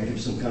would probably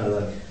give some kind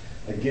of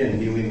again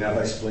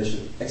mealy-mouthed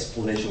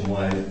explanation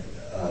why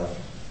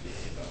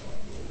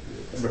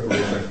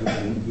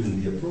reparation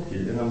wouldn't be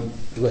appropriate. And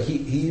well, he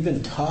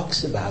even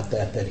talks about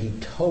that he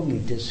totally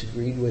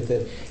disagreed with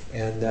it,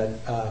 and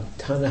that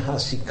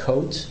Ta-Nehisi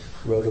Coates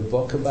wrote a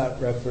book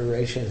about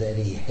reparations and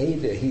he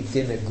hated it. He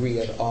didn't agree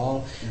at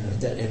all.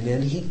 And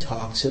then he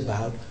talks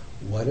about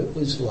what it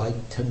was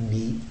like to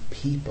meet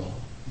people,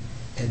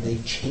 and they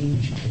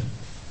changed him.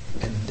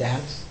 And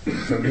that's,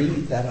 for me,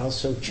 that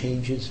also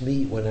changes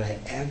me when I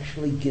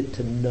actually get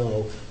to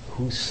know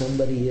who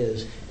somebody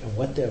is and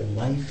what their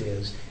life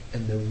is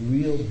and the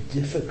real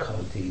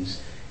difficulties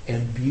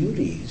and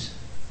beauties.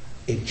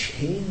 It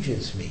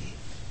changes me,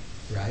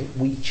 right?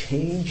 We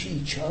change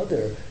each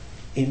other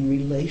in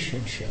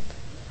relationship,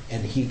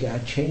 and he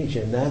got changed,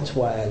 and that's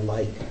why I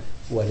like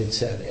what it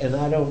said. And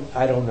I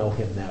don't know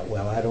him that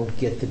well. I don't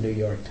get the New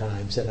York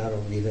Times, and I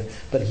don't read it.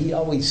 But he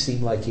always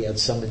seemed like he had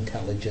some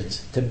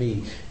intelligence to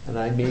me, and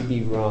I may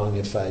be wrong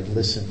if I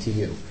listen to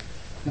you.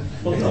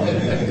 well,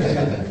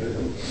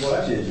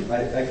 actually,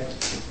 I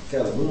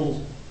got a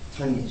little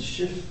tiny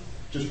shift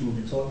just from what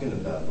you're talking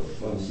about.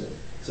 What I'm saying.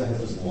 So I have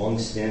this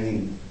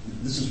long-standing.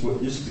 This is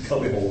the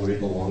cubbyhole where he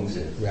belongs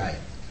in. Right.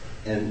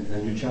 And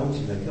you're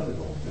challenging that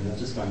cubbyhole, and I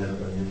just find that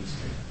very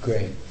interesting.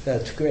 Great.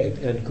 That's great.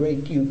 And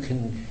great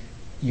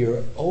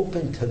you're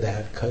open to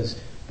that, because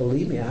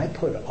believe me, I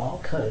put all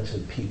kinds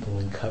of people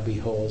in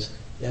cubbyholes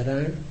that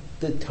aren't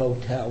the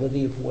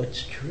totality of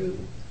what's true.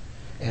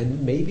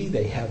 And maybe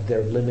they have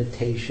their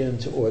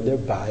limitations or their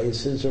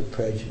biases or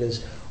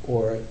prejudice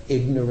or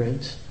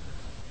ignorance.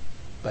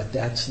 but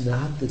that's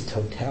not the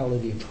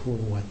totality of who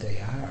and what they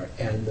are.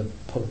 And the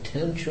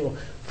potential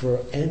for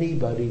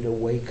anybody to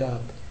wake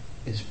up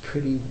is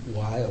pretty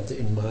wild,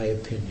 in my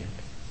opinion.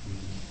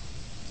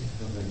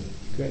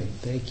 Great,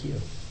 thank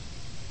you.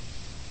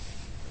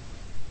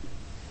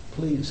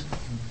 Please.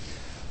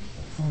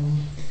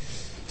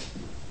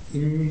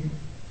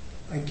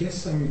 I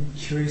guess I'm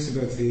curious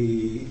about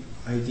the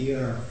idea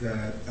of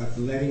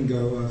letting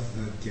go of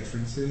the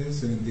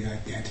differences and the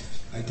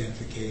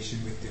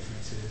identification with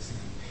differences,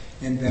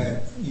 and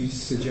that you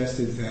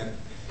suggested that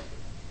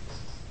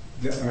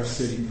our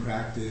sitting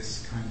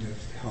practice kind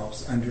of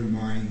helps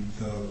undermine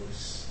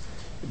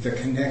the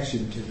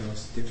connection to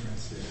those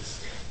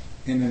differences.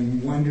 And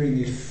I'm wondering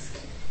if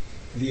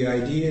the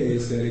idea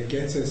is that it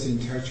gets us in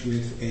touch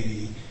with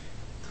a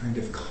kind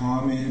of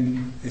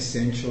common,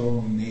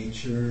 essential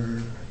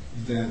nature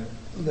that...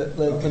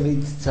 Let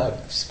me talk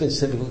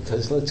specifically,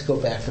 because let's go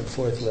back and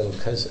forth a little,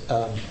 because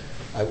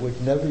I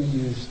would never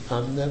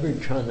I'm never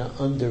trying to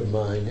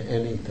undermine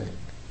anything.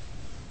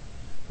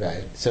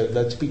 Right? So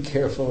let's be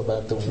careful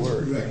about the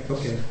word. Right,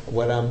 okay.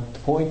 What I'm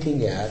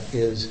pointing at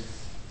is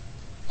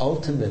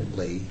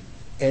ultimately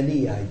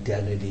any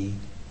identity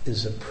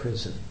is a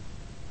prison.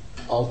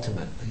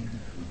 Ultimately.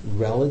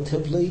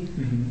 Relatively,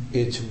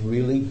 it's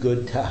really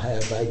good to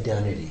have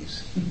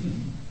identities.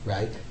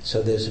 Right?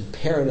 So there's a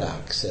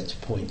paradox that's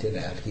pointed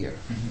at here.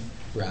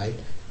 Right?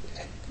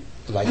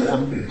 Like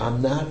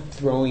I'm not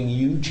throwing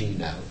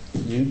Eugene out.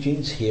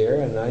 Eugene's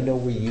here, and I know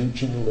where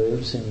Eugene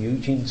lives, and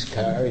Eugene's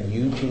car, and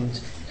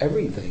Eugene's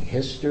everything,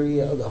 history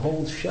of the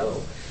whole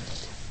show.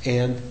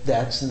 And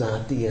that's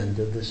not the end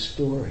of the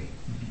story.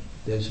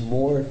 There's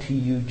more to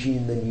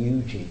Eugene than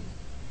Eugene.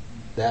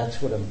 That's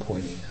what I'm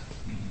pointing at.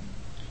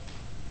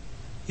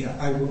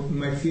 Yeah,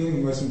 my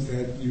feeling wasn't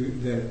that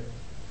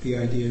the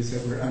idea is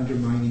that we're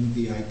undermining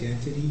the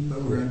identity,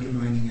 but we're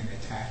undermining an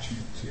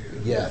attachment to.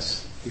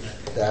 Yes, the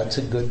identity. that's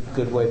a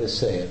good way to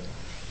say it.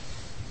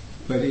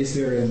 But is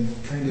there a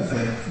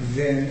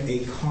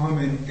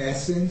common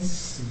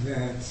essence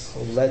that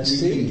we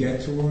can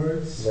get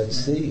towards? Let's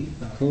see.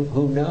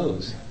 Who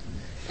knows?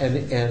 Or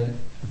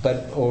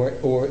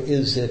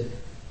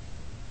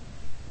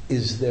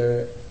is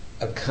there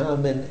a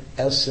common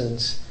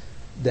essence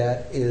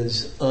that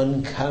is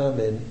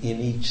uncommon in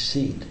each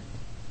seed?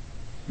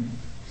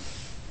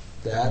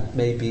 That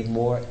may be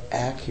more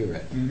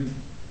accurate.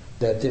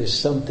 That there's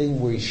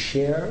something we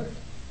share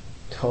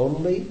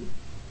totally.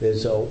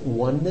 There's a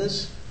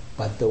oneness,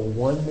 but the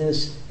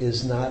oneness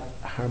is not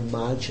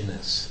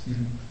homogeneous.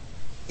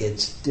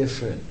 It's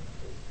different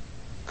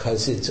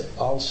because it's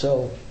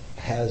also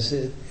has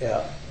it.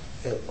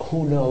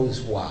 Who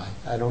knows why?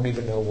 I don't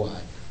even know why,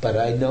 but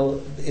I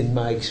know in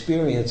my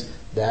experience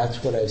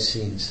that's what I've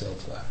seen so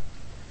far.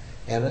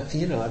 And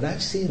and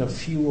I've seen a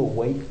few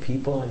awake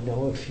people. I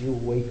know a few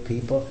awake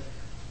people,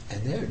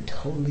 and they're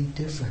totally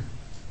different,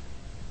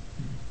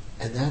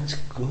 and that's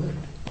good.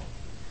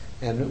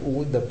 And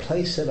the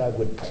place that I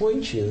would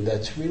point you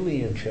that's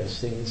really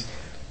interesting is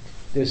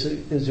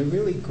there's a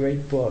really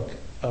great book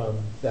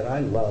that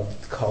I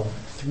love called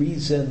 3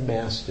 Zen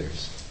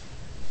Masters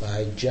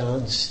by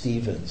John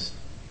Stevens.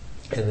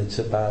 And it's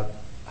about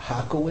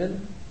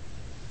Hakuin,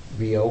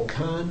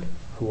 Ryokan,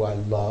 who I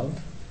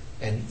love,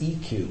 and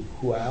EQ,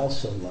 who I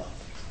also love.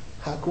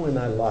 Hakuin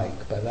I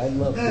like, but I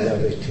love the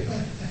other two.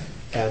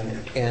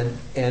 And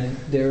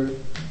they're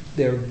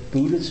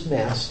Buddhist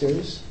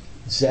masters,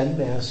 Zen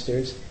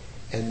masters,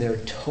 and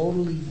they're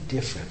totally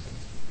different.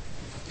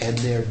 And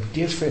their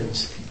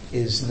difference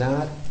is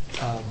not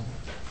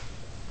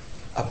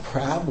a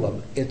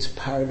problem. It's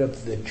part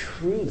of the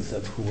truth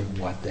of who and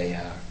what they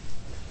are.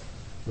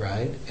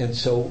 Right? And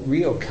so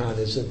Ryokan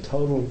is a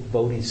total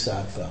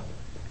bodhisattva.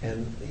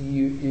 And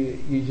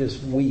you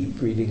just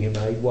weep reading him.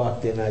 I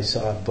walked in, I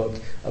saw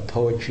a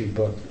poetry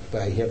book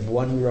by him,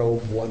 One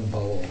Robe, One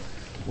Bowl.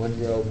 One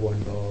Robe,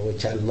 One Bowl,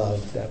 which I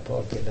loved that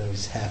book, and I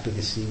was happy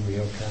to see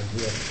Ryokan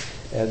here.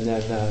 And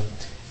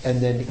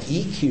then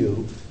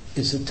EQ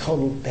is a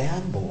total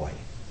bad boy.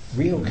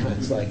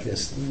 Ryokan's like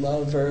this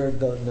lover,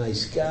 the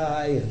nice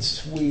guy, and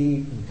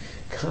sweet and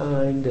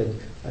kind.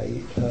 And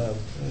I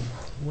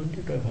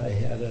wondered if I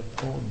had a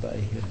poem by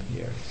him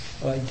here.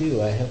 Oh, I do.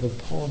 I have a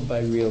poem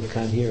by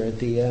Ryokan here at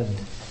the end.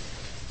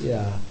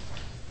 Yeah,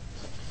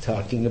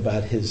 talking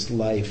about his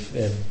life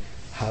and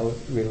how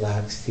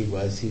relaxed he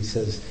was. He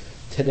says,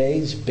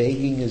 "Today's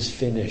begging is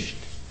finished.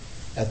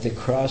 At the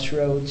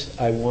crossroads,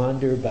 I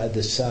wander by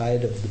the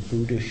side of the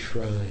Buddha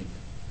shrine.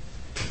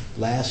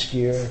 Last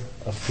year,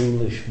 a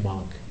foolish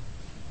monk.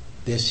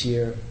 This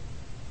year,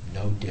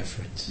 no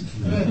difference."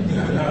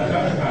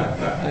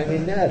 I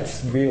mean,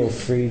 that's real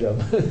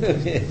freedom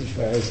as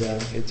far as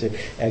I'm concerned.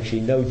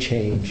 Actually, no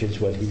change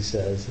is what he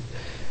says.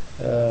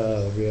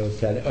 Real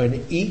kind of.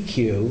 And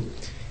EQ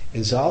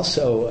is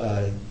also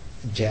a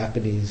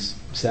Japanese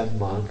Zen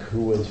monk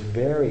who was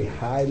very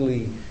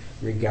highly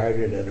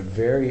regarded at a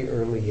very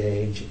early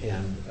age,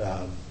 and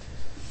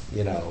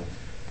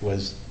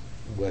was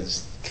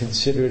was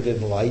considered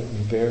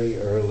enlightened very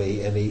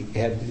early, and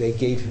they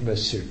gave him a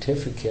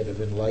certificate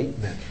of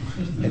enlightenment,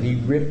 and he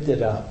ripped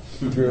it up,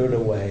 threw it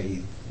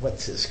away.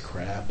 What's this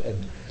crap?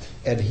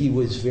 And he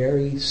was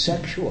very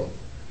sexual,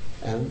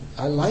 and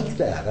I like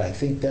that. I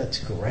think that's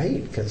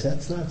great because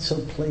that's not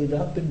so played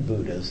up in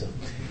Buddhism,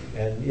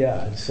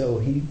 and so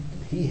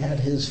he had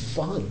his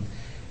fun,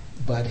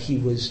 but he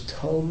was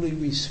totally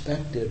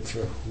respected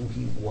for who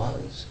he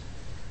was.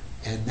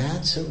 And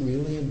that's a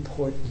really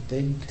important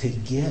thing to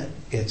get.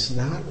 It's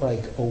not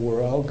like, oh,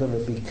 we're all going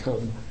to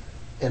become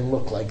and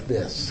look like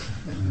this.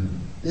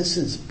 This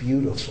is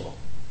beautiful.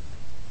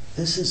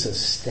 This is a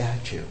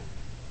statue.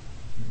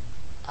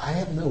 I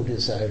have no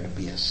desire to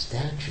be a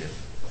statue.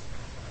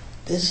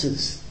 This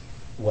is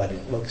what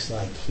it looks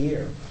like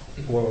here,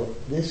 or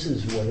this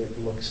is what it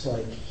looks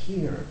like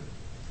here,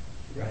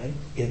 right?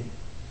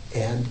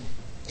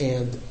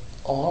 And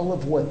all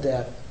of what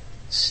that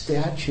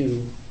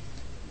statue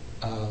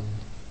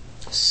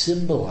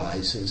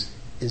symbolizes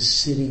is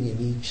sitting in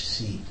each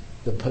seat.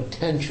 The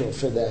potential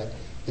for that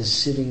is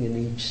sitting in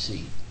each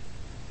seat.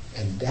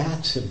 And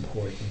that's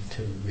important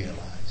to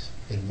realize,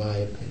 in my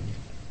opinion.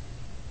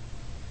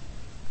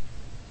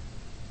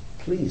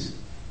 Please.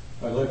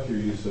 I like your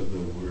use of the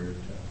word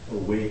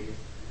awake.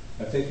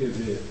 I think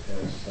of it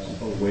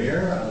as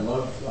aware. I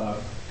love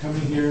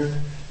coming here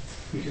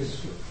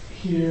because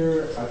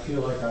here I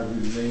feel like I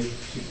relate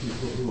to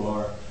people who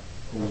are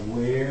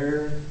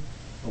aware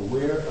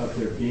of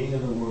their being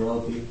in the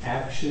world, the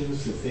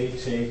actions that they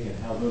take and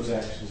how those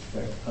actions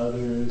affect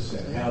others,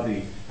 and how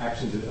the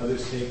actions that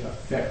others take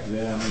affect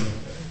them,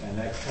 and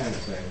that kind of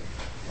thing.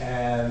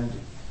 And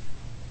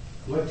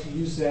I'd like to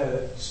use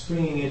that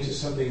springing into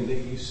something that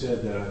you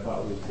said that I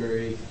thought was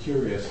very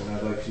curious, and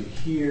I'd like to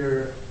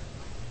hear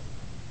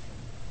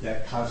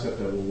that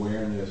concept of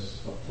awareness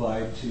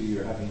applied to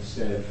your having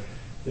said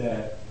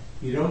that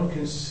you don't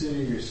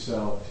consider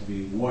yourself to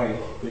be white,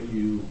 but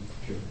you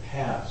can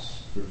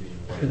pass for being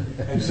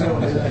white. And so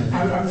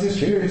I'm just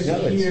curious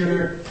to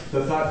hear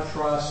the thought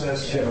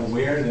process and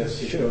awareness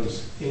that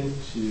goes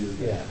into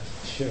that. Yeah,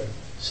 sure.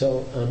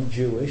 So I'm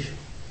Jewish.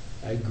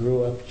 I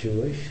grew up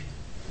Jewish.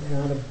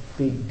 Not a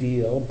big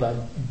deal, but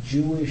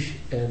Jewish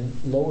and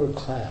lower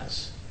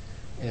class.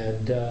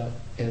 And I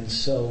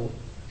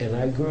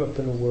grew up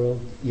in a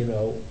world,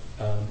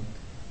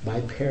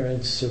 my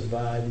parents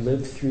survived,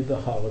 lived through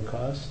the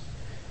Holocaust.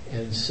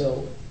 And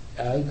so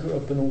I grew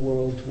up in a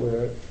world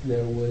where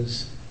there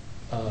was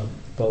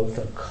both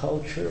a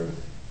culture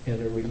and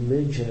a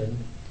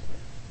religion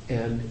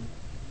and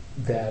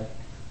that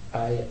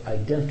I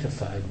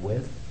identified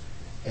with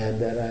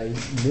and that I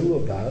knew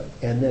about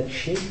and that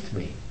shaped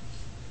me.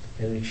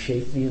 And it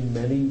shaped me in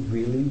many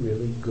really,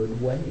 really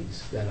good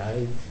ways that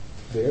I'm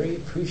very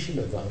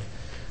appreciative of,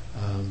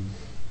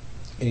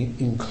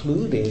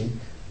 including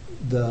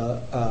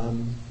the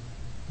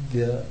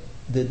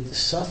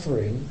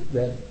suffering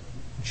that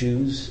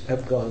Jews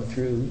have gone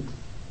through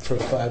for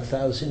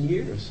 5,000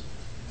 years.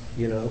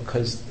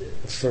 Because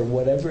for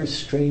whatever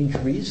strange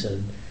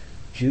reason,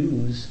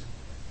 Jews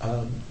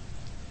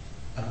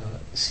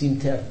seem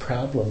to have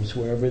problems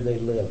wherever they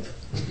live.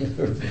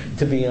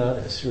 To be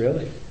honest,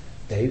 really.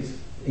 They've,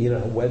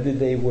 whether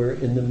they were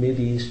in the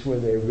Mideast where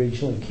they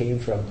originally came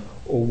from,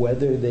 or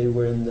whether they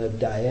were in the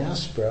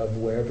diaspora of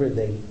wherever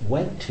they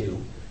went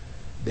to,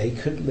 they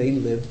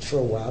lived for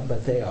a while,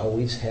 but they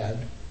always had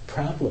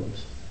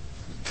problems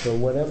for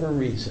whatever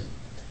reason.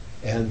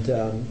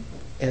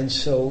 And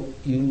so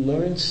you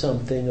learn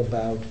something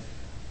about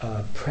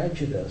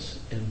prejudice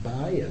and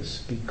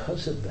bias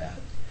because of that.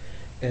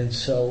 And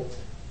so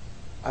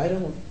I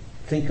don't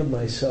think of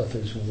myself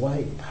as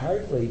white,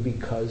 partly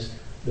because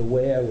the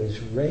way I was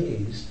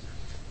raised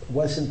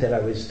wasn't that I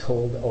was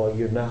told, oh,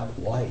 you're not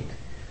white,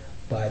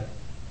 but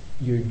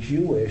you're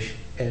Jewish,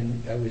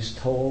 and I was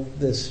told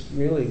this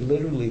really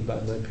literally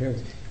by my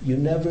parents, you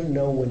never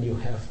know when you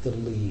have to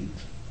leave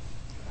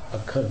a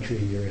country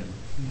you're in.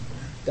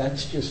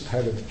 That's just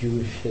part of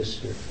Jewish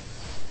history.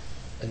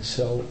 And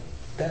so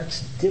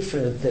that's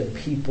different than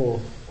people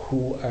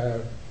who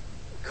are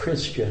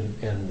Christian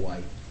and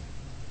white,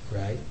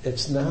 right?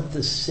 It's not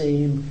the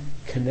same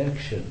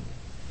connection.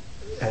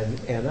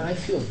 And I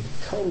feel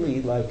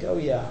totally like, oh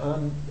yeah,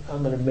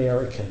 I'm an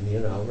American,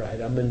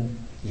 right? I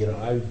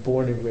was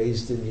born and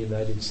raised in the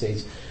United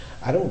States.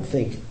 I don't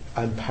think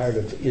I'm part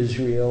of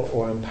Israel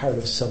or I'm part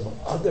of some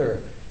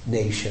other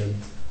nation,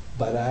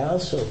 but I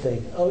also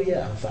think, oh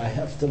yeah, if I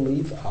have to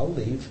leave, I'll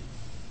leave,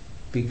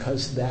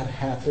 because that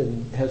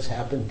has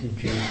happened to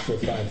Jews for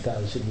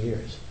 5,000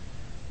 years.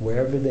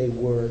 Wherever they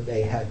were,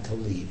 they had to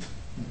leave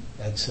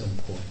at some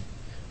point.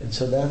 And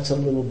so that's a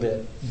little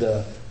bit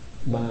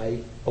my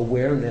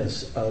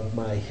awareness of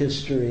my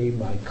history,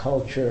 my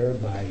culture,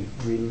 my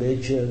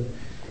religion,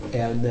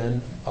 and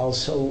then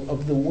also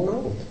of the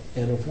world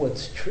and of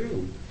what's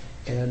true.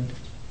 And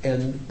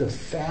the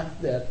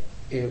fact that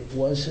it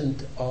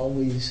wasn't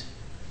always,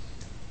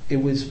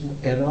 it was,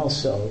 and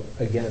also,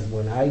 again,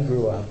 when I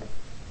grew up,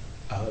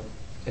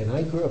 And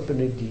I grew up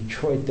in a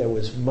Detroit that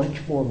was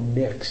much more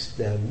mixed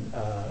than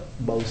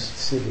most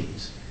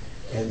cities.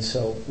 And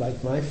so,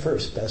 like, my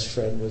first best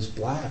friend was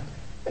black.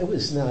 There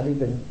was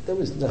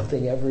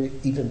nothing ever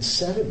even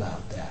said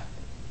about that.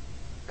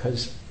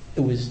 Because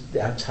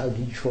that's how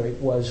Detroit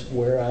was,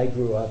 where I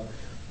grew up,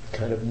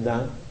 kind of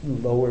not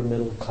lower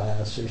middle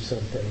class or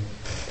something.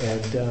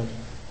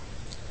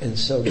 And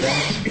so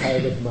that's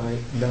part of my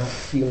not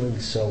feeling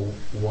so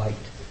white,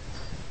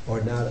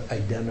 or not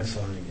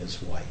identifying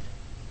as white.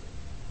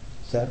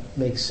 Does that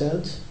make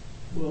sense?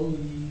 Well,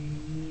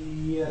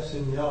 yes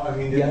and no. I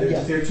mean, Yeah,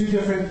 they're two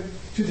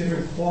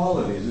different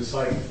qualities. It's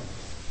like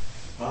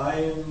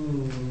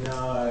I'm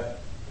not.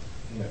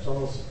 It's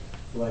almost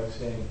like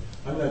saying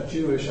I'm not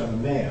Jewish. I'm a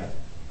man.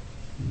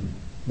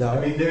 No.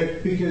 I mean,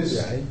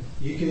 because Right.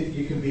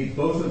 you can be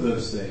both of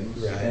those things,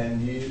 Right.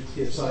 and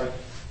it's like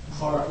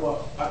hard.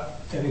 Well,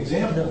 an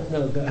example.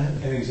 No, go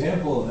ahead. An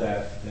example of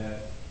that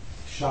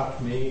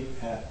shocked me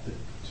at the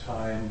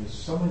time was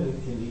someone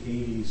in the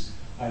 80s.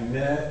 I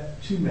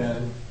met two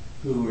men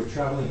who were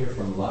traveling here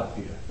from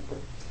Latvia.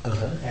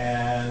 Uh-huh.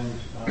 And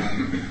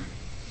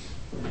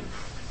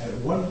at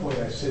one point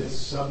I said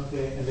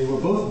something, and they were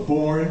both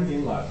born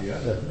in Latvia,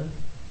 Uh-huh.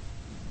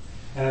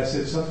 and I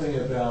said something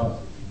about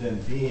them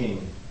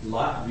being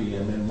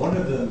Latvian, and one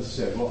of them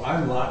said, well,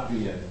 I'm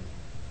Latvian,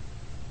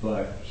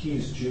 but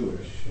he's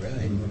Jewish. Right.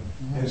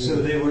 And so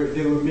they were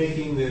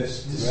making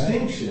this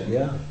distinction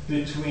Yeah.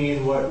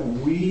 between what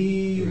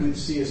we would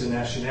see as a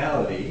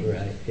nationality,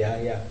 Right.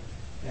 Yeah.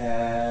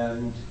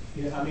 and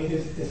I mean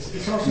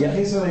it's also Yeah. a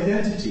case of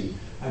identity.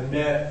 I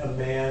met a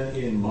man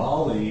in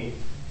Mali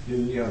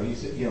who, he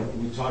said,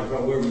 we talked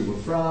about where we were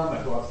from.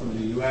 I got from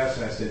the U.S.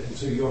 and I said,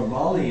 so you're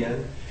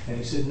Malian? And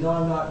he said, no,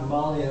 I'm not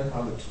Malian.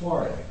 I'm a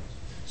Tuareg.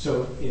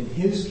 So in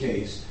his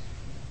case,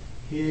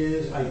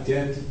 his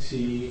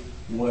identity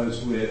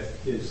was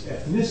with his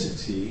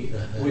ethnicity,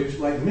 Uh-huh. which,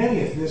 like many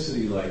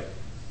ethnicity, like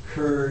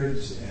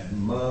Kurds and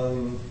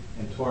Hmong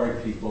and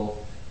Tuareg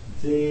people,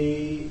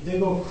 they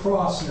go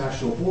across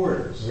national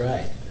borders.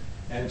 Right.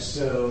 And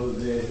so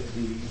the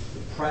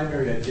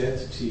primary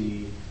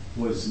identity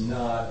was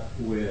not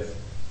with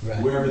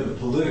Right. wherever the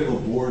political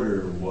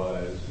border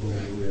was, but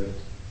Right. with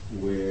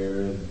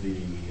where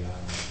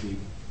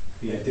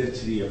the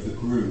identity of the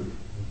group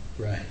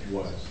Right.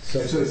 was.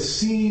 So- So it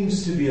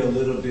seems to be a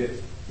little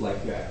bit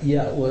like that.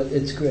 Yeah, well,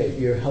 it's great.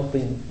 You're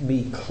helping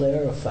me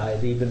clarify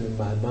it even in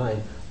my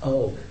mind.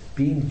 Oh,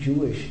 being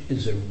Jewish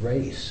is a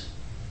race.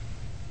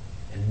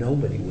 And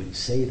nobody would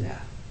say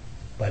that.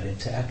 But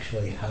it's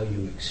actually how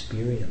you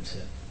experience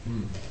it.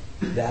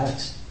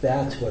 That's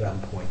what I'm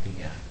pointing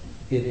at.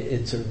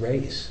 It's a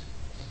race.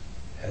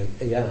 And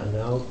I'm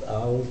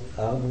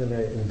going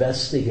to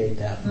investigate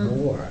that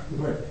more.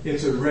 Right.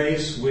 It's a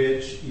race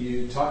which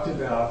you talked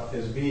about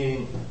as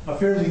being a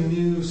fairly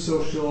new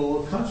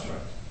social construct.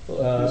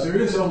 Because there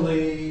is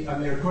only,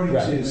 according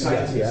Right. to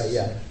scientists,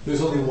 Yeah.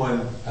 there's only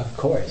one Of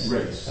course.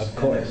 race. Of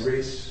course. And that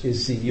race,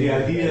 Is the the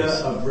human idea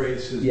race. of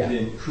race has Yeah.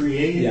 been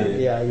created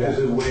Yeah. as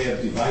a way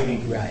of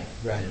dividing people.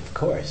 Right, of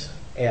course.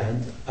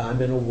 And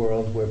I'm in a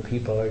world where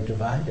people are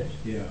divided,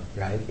 Yeah.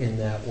 right, in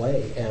that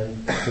way.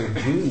 And for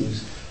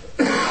Jews,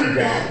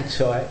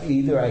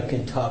 either I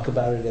can talk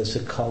about it as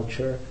a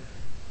culture,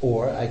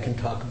 or I can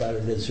talk about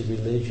it as a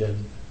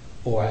religion,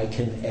 or I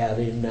can add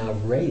in now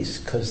race,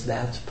 because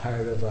that's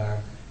part of our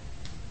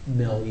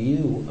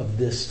milieu of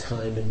this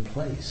time and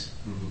place,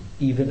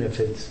 even if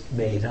it's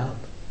made up,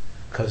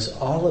 because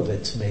all of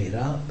it's made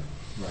up.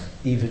 Right.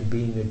 Even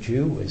being a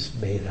Jew is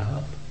made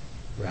up,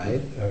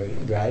 right?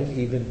 Right?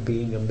 Even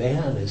being a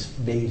man is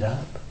made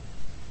up,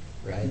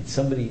 right?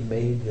 Somebody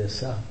made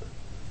this up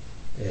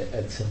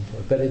at some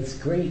point. But it's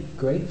great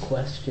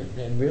question,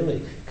 and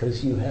really,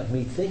 because you have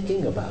me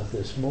thinking about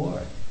this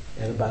more,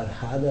 and about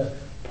how to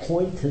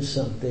point to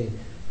something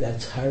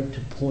that's hard to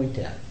point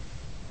at.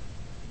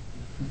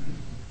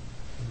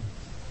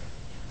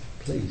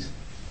 Please.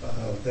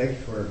 Thank you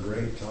for a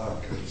great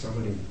talk. So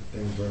many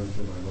things running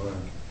through my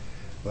mind.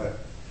 But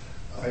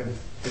I've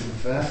been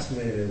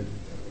fascinated,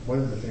 one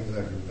of the things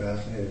I've been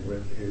fascinated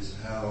with is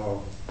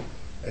how,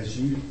 as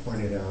you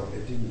pointed out,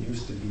 it didn't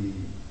used to be,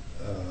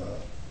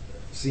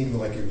 seemed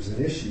like it was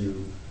an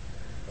issue,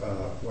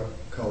 what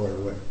color,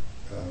 what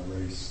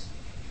race,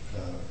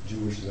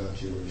 Jewish, not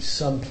Jewish.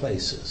 Some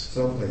places.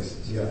 Some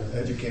places, yeah.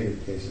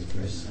 Educated places,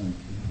 maybe.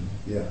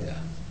 Yeah.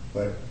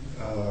 But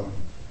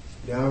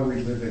now we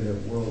live in a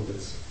world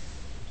that's,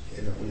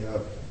 we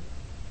have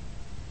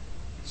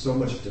so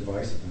much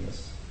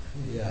divisiveness.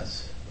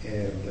 Yes.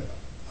 And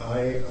I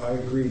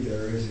agree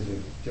there is a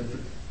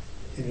different,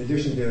 in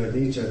addition to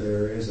Nietzsche,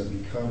 there is a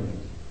becoming.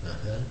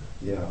 Uh-huh.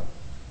 Yeah.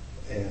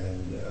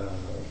 And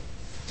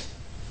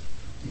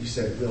you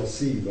said we'll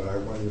see, but I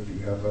wonder if you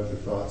have other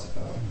thoughts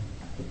about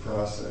the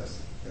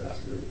process. That's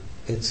good.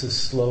 It's a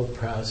slow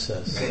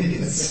process.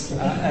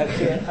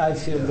 I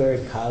feel very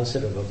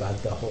positive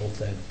about the whole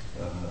thing.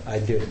 I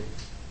do.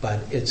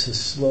 But it's a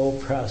slow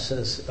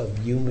process of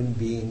human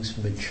beings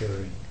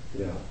maturing.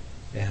 Yeah.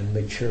 And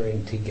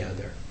maturing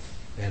together.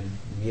 And,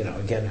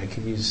 again, I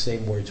could use the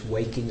same words,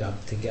 waking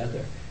up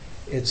together.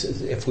 It's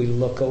if we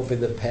look over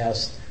the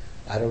past,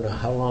 I don't know,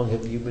 how long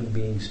have human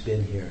beings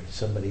been here?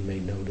 Somebody may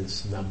know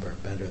this number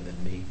better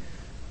than me.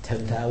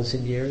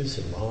 10,000 years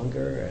or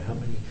longer, or how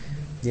many,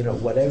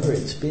 whatever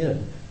it's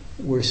been.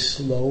 We're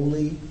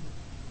slowly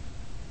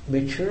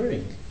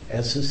maturing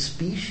as a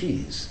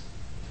species,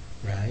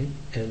 right?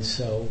 And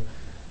so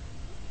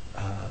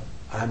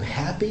I'm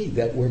happy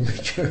that we're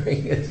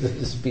maturing as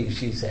a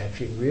species,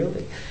 actually,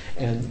 really.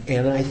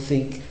 And I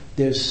think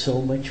there's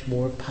so much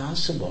more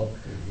possible,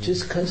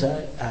 just because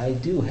I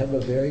do have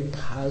a very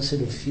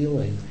positive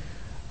feeling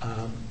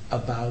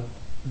about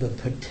the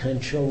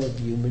potential of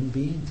human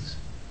beings,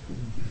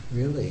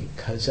 really.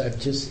 Because I've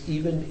just,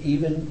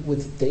 even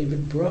with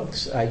David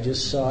Brooks, I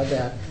just saw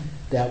that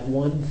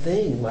one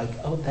thing, like,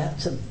 oh,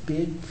 that's a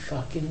big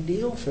fucking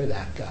deal for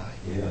that guy.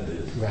 Yeah, it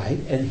is. Right?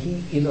 And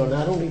he, and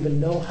I don't even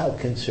know how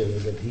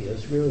conservative he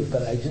is, really,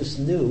 but I just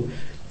knew,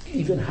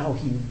 even how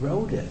he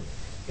wrote it,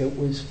 it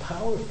was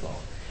powerful.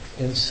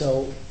 And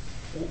so,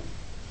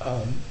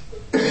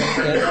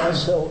 and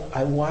also,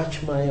 I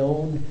watch my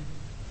own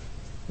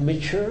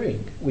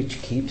maturing,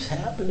 which keeps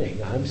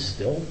happening. I'm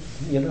still,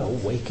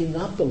 waking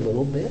up a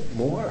little bit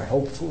more,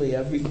 hopefully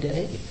every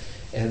day.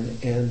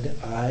 And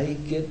I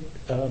get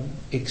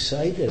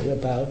excited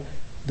about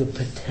the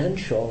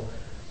potential.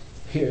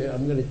 Here,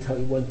 I'm going to tell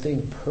you one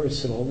thing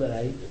personal that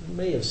I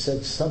may have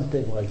said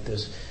something like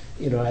this.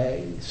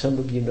 Some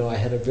of you know I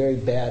had a very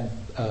bad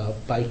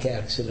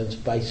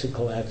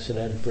bicycle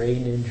accident,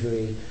 brain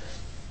injury,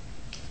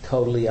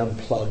 totally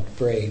unplugged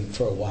brain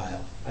for a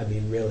while. I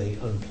mean, really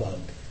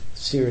unplugged,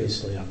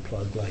 seriously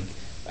unplugged. Like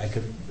I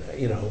could,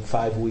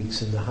 5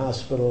 weeks in the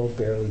hospital,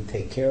 barely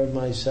take care of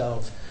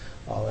myself,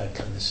 all that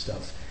kind of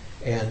stuff.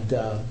 And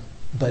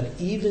but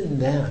even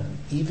then,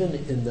 even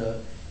in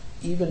the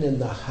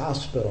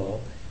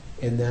hospital,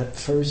 in that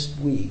first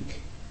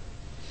week,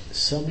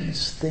 some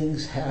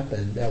things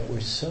happened that were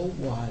so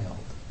wild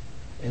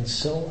and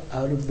so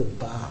out of the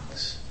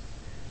box.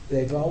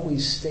 They've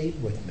always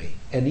stayed with me.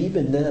 And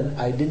even then,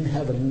 I didn't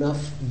have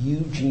enough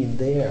Eugene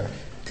there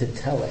to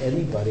tell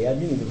anybody. I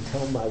didn't even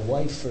tell my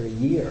wife for a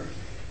year.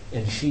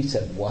 And she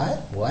said,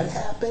 "What? What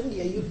happened?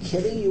 Are you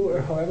kidding? You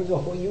were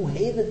horrible. Oh, you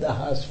hated the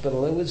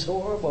hospital. It was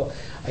horrible."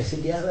 I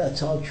said, "Yeah,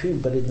 that's all true.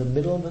 But in the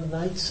middle of the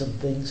night, some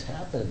things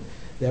happened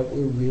that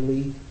were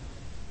really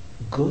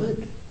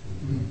good."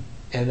 Mm-hmm.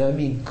 And I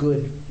mean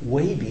good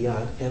way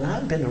beyond. And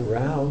I've been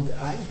around.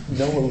 I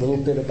know a little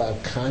bit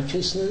about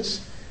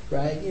consciousness,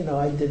 right?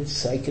 I did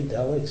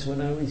psychedelics when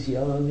I was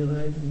young,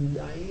 and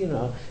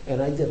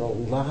and I did a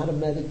lot of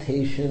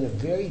meditation, a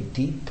very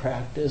deep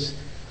practice.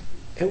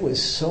 It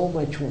was so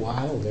much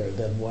wilder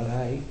than what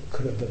I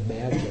could have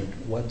imagined,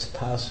 what's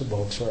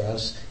possible for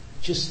us,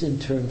 just in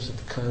terms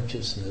of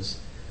consciousness,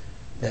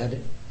 that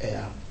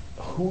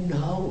who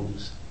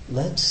knows?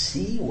 Let's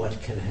see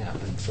what can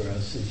happen for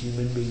us as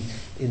human beings,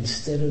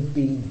 instead of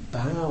being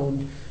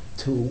bound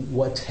to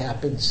what's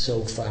happened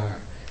so far,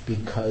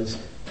 because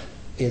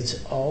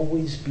it's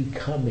always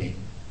becoming,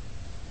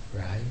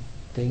 right?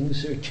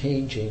 Things are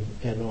changing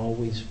and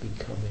always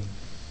becoming.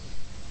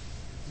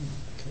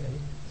 Okay,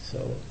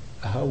 so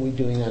how are we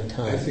doing on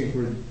time? I think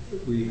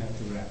we have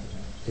to wrap it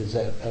up. Is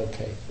that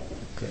okay?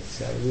 Okay,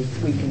 so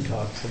we can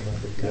talk some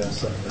other time.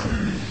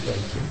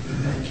 Thank you.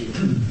 Thank you.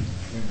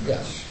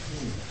 Yeah.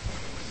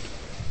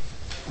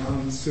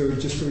 So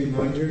just a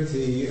reminder,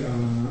 the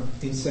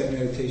Insight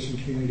Meditation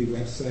Community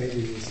website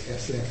is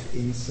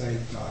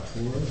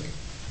sfinsight.org,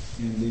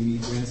 and they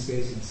meet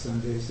Wednesdays and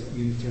Sundays at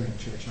Unitarian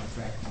Church on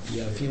Franklin Street.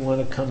 Yeah, if you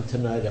want to come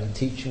tonight, I'm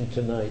teaching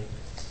tonight.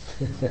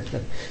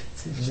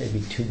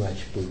 Maybe too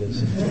much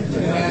Buddhism.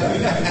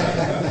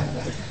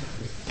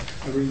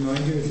 A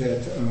reminder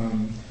that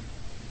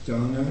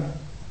Donna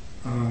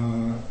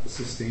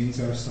sustains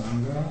our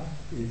Sangha.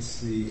 It's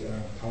the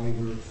Pali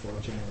word for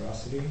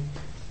generosity.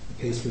 It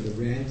pays for the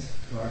rent,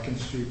 Larkin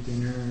Street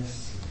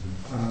dinners,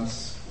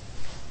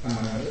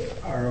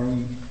 our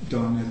own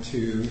Donna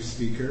to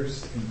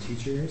speakers and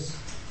teachers,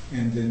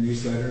 and the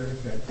newsletter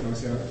that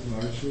goes out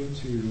largely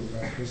to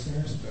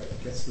prisoners, but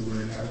gets the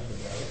word out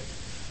about it.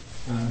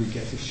 We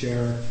get to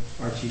share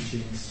our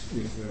teachings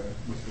with the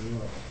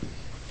world.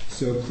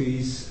 So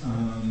please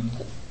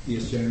be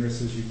as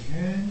generous as you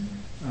can.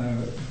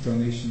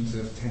 Donations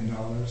of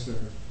 $10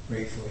 are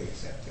gratefully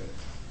accepted.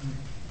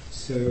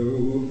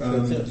 So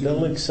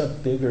they'll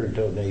accept bigger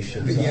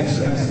donations. Yes,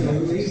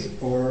 absolutely,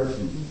 or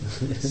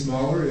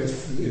smaller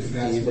if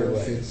that's Either what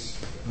way. fits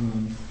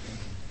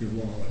your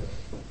wallet.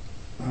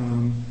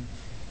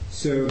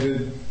 So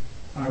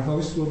our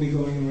host will be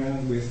going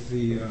around with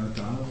the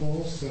Donna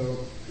Bowl.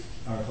 So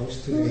our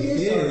host today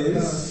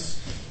is.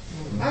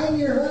 I'm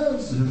your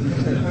host,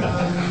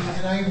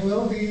 and I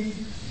will be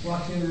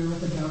walking around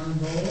with a Donna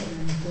Bowl,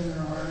 and there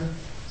are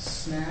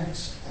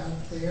snacks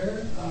out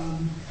there.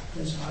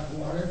 There's hot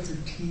water for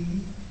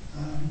tea,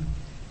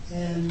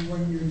 and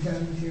when you're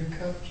done with your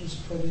cup,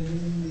 just put it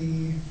in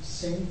the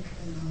sink,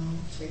 and I'll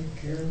take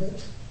care of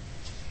it.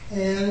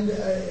 And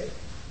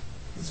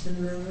it's been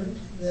rumored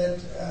that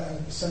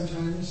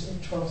sometimes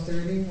at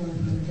 12:30 when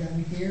we're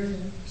down here,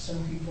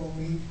 some people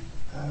meet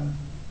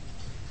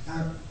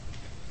out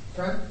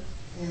front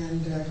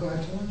and go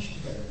out to lunch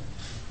together.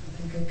 I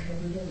think I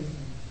covered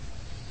everything.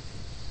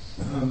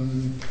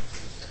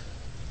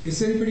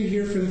 Is anybody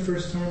here for the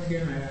first time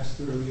again? I asked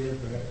earlier,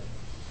 but...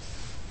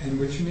 And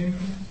what's your name?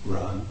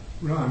 Ron.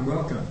 Ron,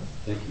 welcome.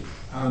 Thank you.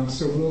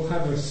 So we'll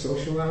have a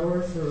social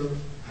hour for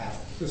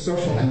the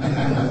social hour.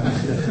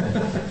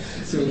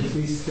 So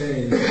please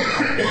stay.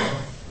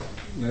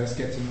 Let us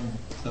get to know.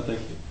 Oh,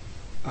 thank you.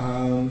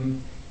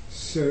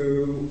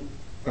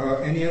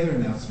 Any other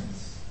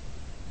announcements?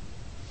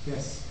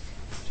 Yes.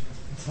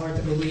 It's hard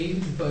to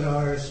believe, but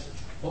our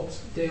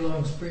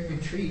day-long spring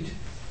retreat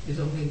is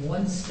only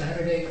one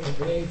Saturday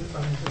away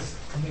from this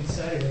coming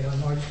Saturday on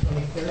March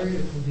 23rd.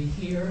 It will be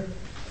here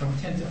from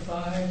 10 to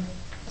 5.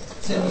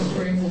 Cindy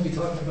Spring will be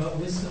talking about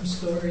wisdom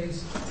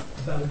stories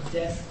about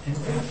death and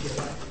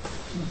afterlife.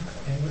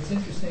 And what's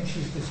interesting,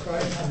 she's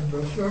described on the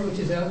brochure, which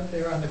is out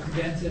there on the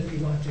credenza if you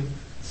want to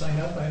sign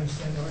up. I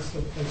understand there are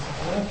still places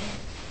left.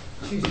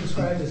 She's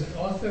described as an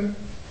author,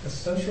 a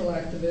social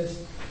activist,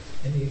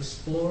 and the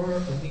explorer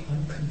of the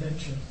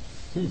unconventional.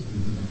 You'd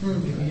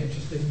be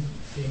interested in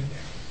being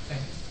there.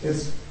 Thank you.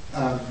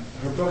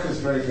 Her book is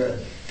very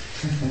good.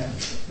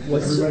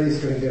 Everybody's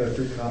going to get a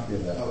free copy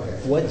of that. Okay.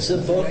 What's the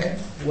book?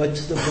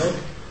 What's the book?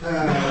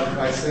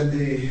 By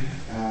Cindy,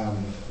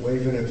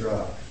 Wave in a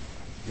Drop.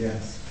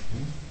 Yes.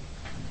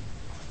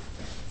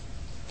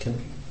 Can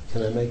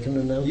I make an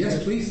announcement?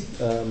 Yes, please.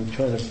 I'm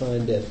trying to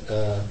find it.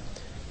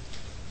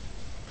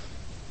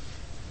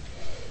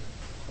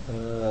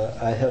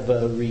 I have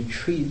a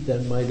retreat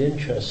that might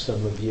interest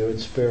some of you at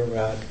Spirit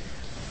Rock.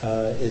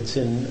 It's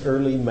in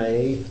early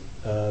May,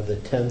 the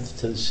 10th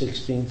to the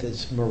 16th.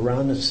 It's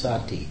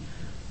Maranasati,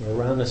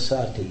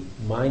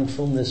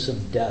 Mindfulness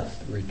of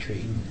Death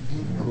retreat.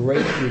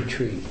 Great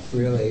retreat,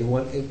 really.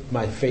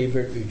 My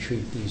favorite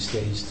retreat these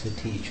days to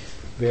teach.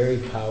 Very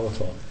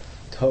powerful.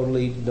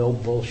 Totally no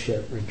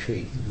bullshit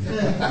retreat.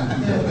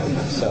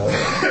 So,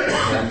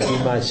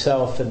 and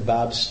myself and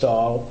Bob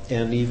Stahl,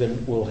 and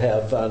even we'll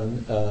have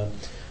on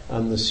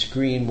the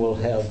screen we'll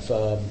have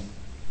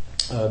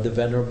the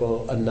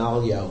Venerable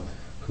Analyo,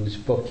 whose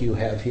book you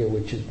have here,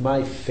 which is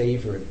my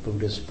favorite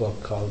Buddhist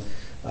book, called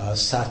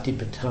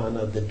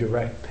Satipatthana, The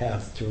Direct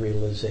Path to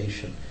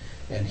Realization.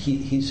 And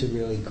he's a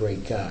really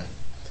great guy.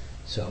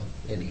 So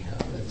anyhow,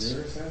 that's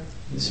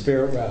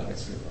Spirit Rock.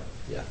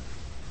 Yeah.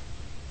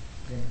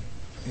 Okay.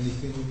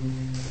 Anything?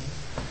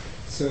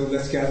 So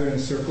let's gather in a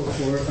circle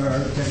for our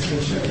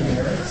meditation of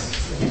merits.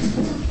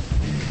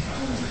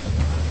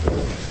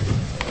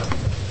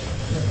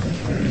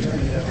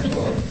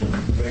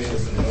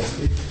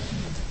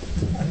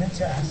 I meant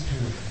to ask you.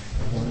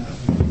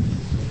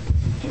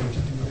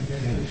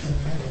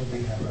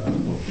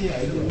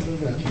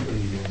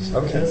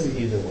 Okay.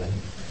 Either way.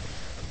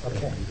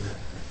 Okay.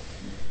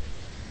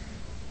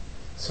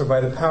 So by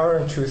the power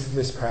and truth of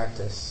this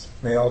practice,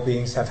 may all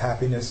beings have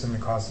happiness and the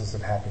causes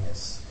of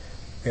happiness.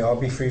 May all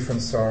be free from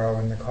sorrow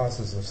and the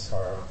causes of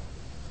sorrow.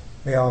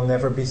 May all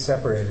never be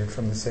separated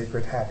from the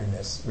sacred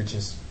happiness which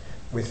is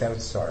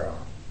without sorrow.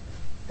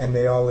 And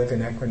may all live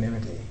in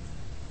equanimity,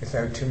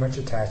 without too much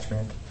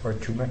attachment or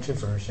too much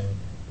aversion,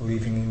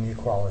 believing in the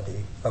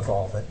equality of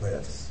all that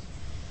lives.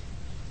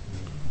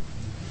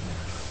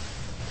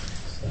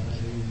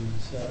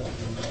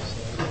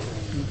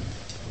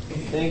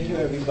 Thank you,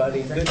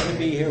 everybody. Good to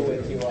be here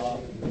with you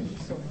all.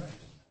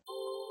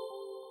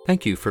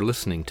 Thank you for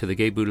listening to the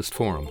Gay Buddhist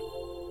Forum.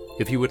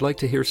 If you would like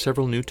to hear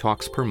several new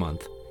talks per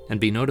month and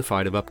be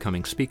notified of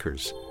upcoming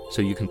speakers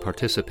so you can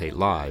participate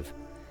live,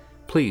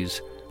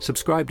 please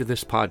subscribe to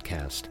this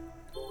podcast,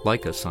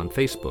 like us on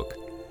Facebook,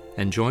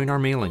 and join our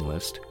mailing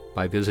list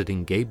by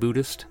visiting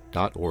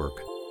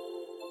gaybuddhist.org.